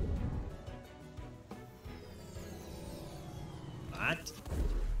 What?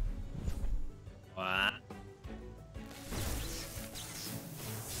 What?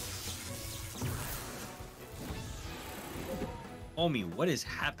 Homie, what is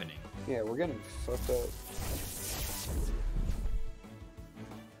happening? Yeah, we're getting fucked up.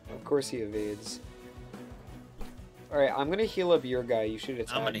 Of course he evades. Alright, I'm gonna heal up your guy. You should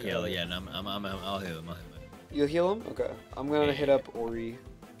attack. I'm gonna heal, yeah, no, I'll heal him. You'll heal him? Okay. I'm gonna hit up Ori.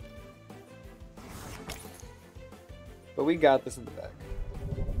 But we got this in the back.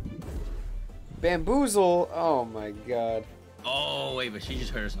 Bamboozle! Oh my god. Oh, wait, but she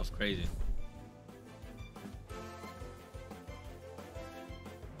just hurt herself crazy.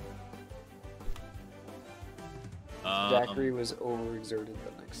 Zachary was overexerted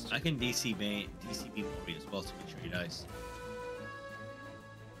the next. I can DC beam Ori as well to make sure he dies.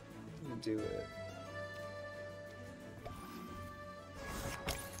 Do it.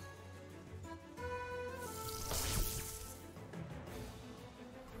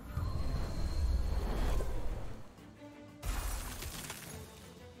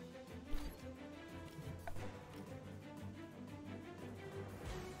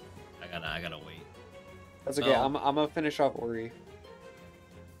 I gotta wait. That's okay. Oh. I'm gonna finish off Ori.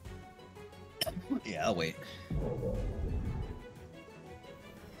 Yeah, I'll wait.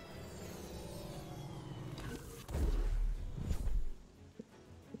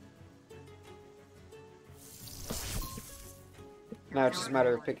 Now it's just a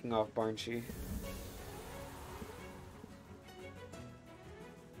matter of picking off Barnshee.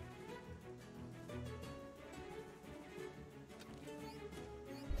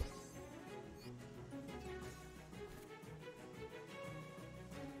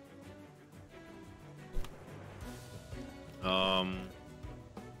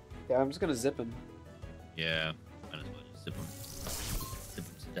 Yeah, I'm just gonna zip him. Yeah, might as well just zip him. Zip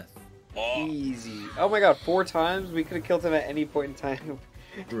him to death. Oh. Easy. Oh my god, 4 times? We could have killed him at any point in time.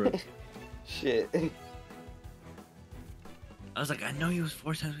 Shit. I was like, I know he was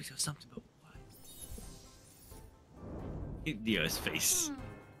 4 times, we saw something, but what? Yo, his face.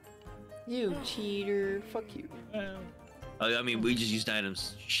 You cheater. Fuck you. I mean, we just used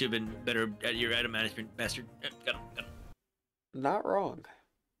items. Should have been better at your item management, bastard. Got him. Not wrong.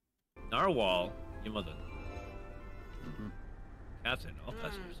 Narwhal, your mother. Captain, all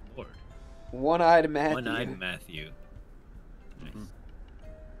passengers aboard. One-eyed Matthew. One-eyed Matthew. Nice.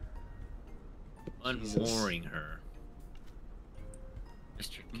 Unmooring her.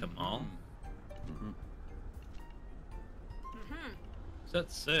 Mr. Kamal.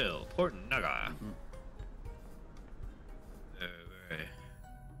 Set sail. Port Naga. Yeah.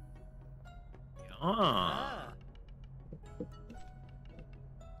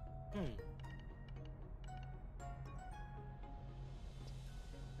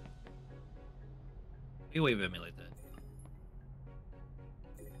 You wave at me like that.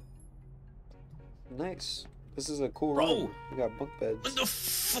 Nice. This is a cool Bro. room. We got bunk beds. When the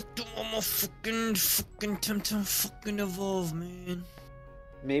fuck do all my fucking Temtem fucking evolve, man?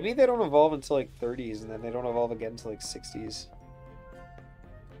 Maybe they don't evolve until like 30s, and then they don't evolve again until like 60s.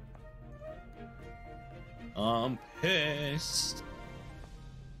 I'm pissed.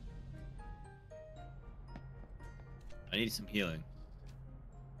 I need some healing.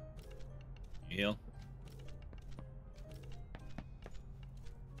 You heal?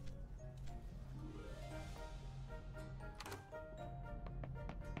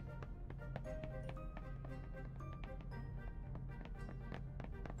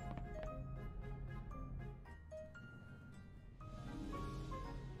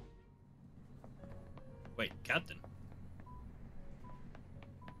 Wait, Captain.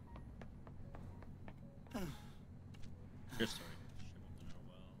 Your story.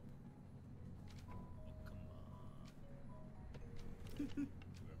 Oh, come on. You're a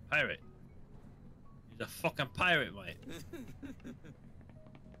pirate. He's a fucking pirate, mate. What'd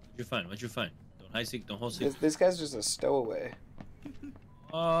you find? What'd you find? Don't hide secret. Don't hold secret. This guy's just a stowaway.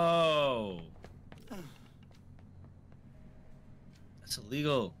 Oh. That's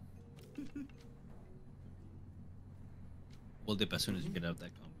illegal. We'll dip as soon as you get out of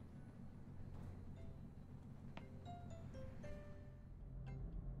that combo.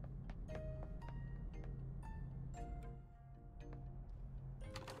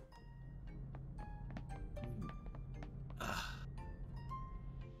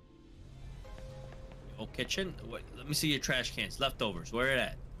 kitchen. Wait, let me see your trash cans. Leftovers. Where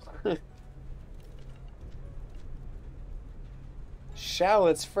it at?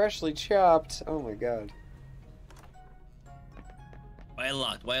 Shallots freshly chopped. Oh my god. Why it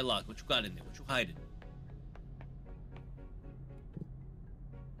locked? Why it locked? What you got in there? What you hiding?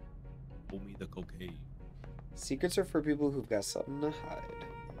 Show me the cocaine. Secrets are for people who've got something to hide.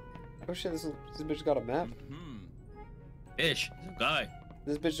 Oh shit, this bitch got a map. Fish. There's a guy.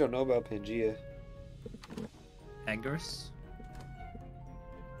 This bitch don't know about Pangea. Hangers.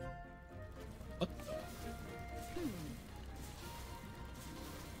 What the?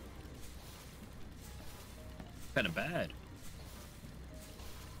 Kind of bad.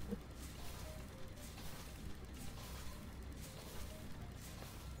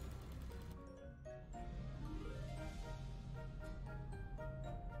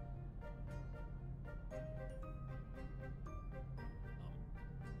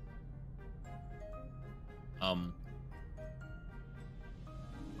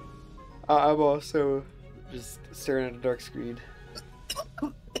 I'm also just staring at a dark screen.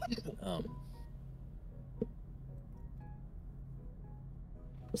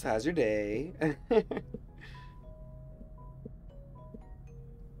 So how's your day? Is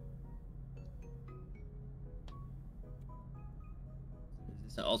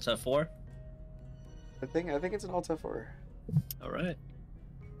this an Alt F4? I think it's an Alt F4. All right.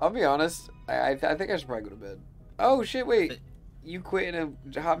 I'll be honest. I think I should probably go to bed. Oh shit! Wait, you quit and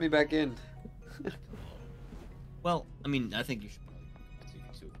hop me back in. Well, I mean, I think you should probably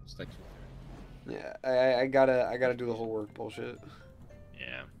stick to it. Yeah, I gotta do the whole work bullshit.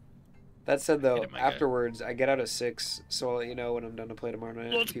 Yeah. That said, though, Get it, my guy. afterwards I get out at 6, so I'll let you know when I'm done to play tomorrow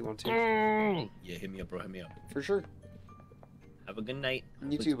night if you want to. Yeah, hit me up, bro. Hit me up. For sure. Have a good night.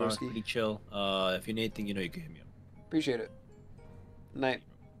 You too, Tomorrow's broski. pretty chill. If you need anything, you know you can hit me up. Appreciate it. Night.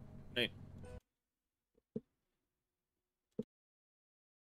 Night.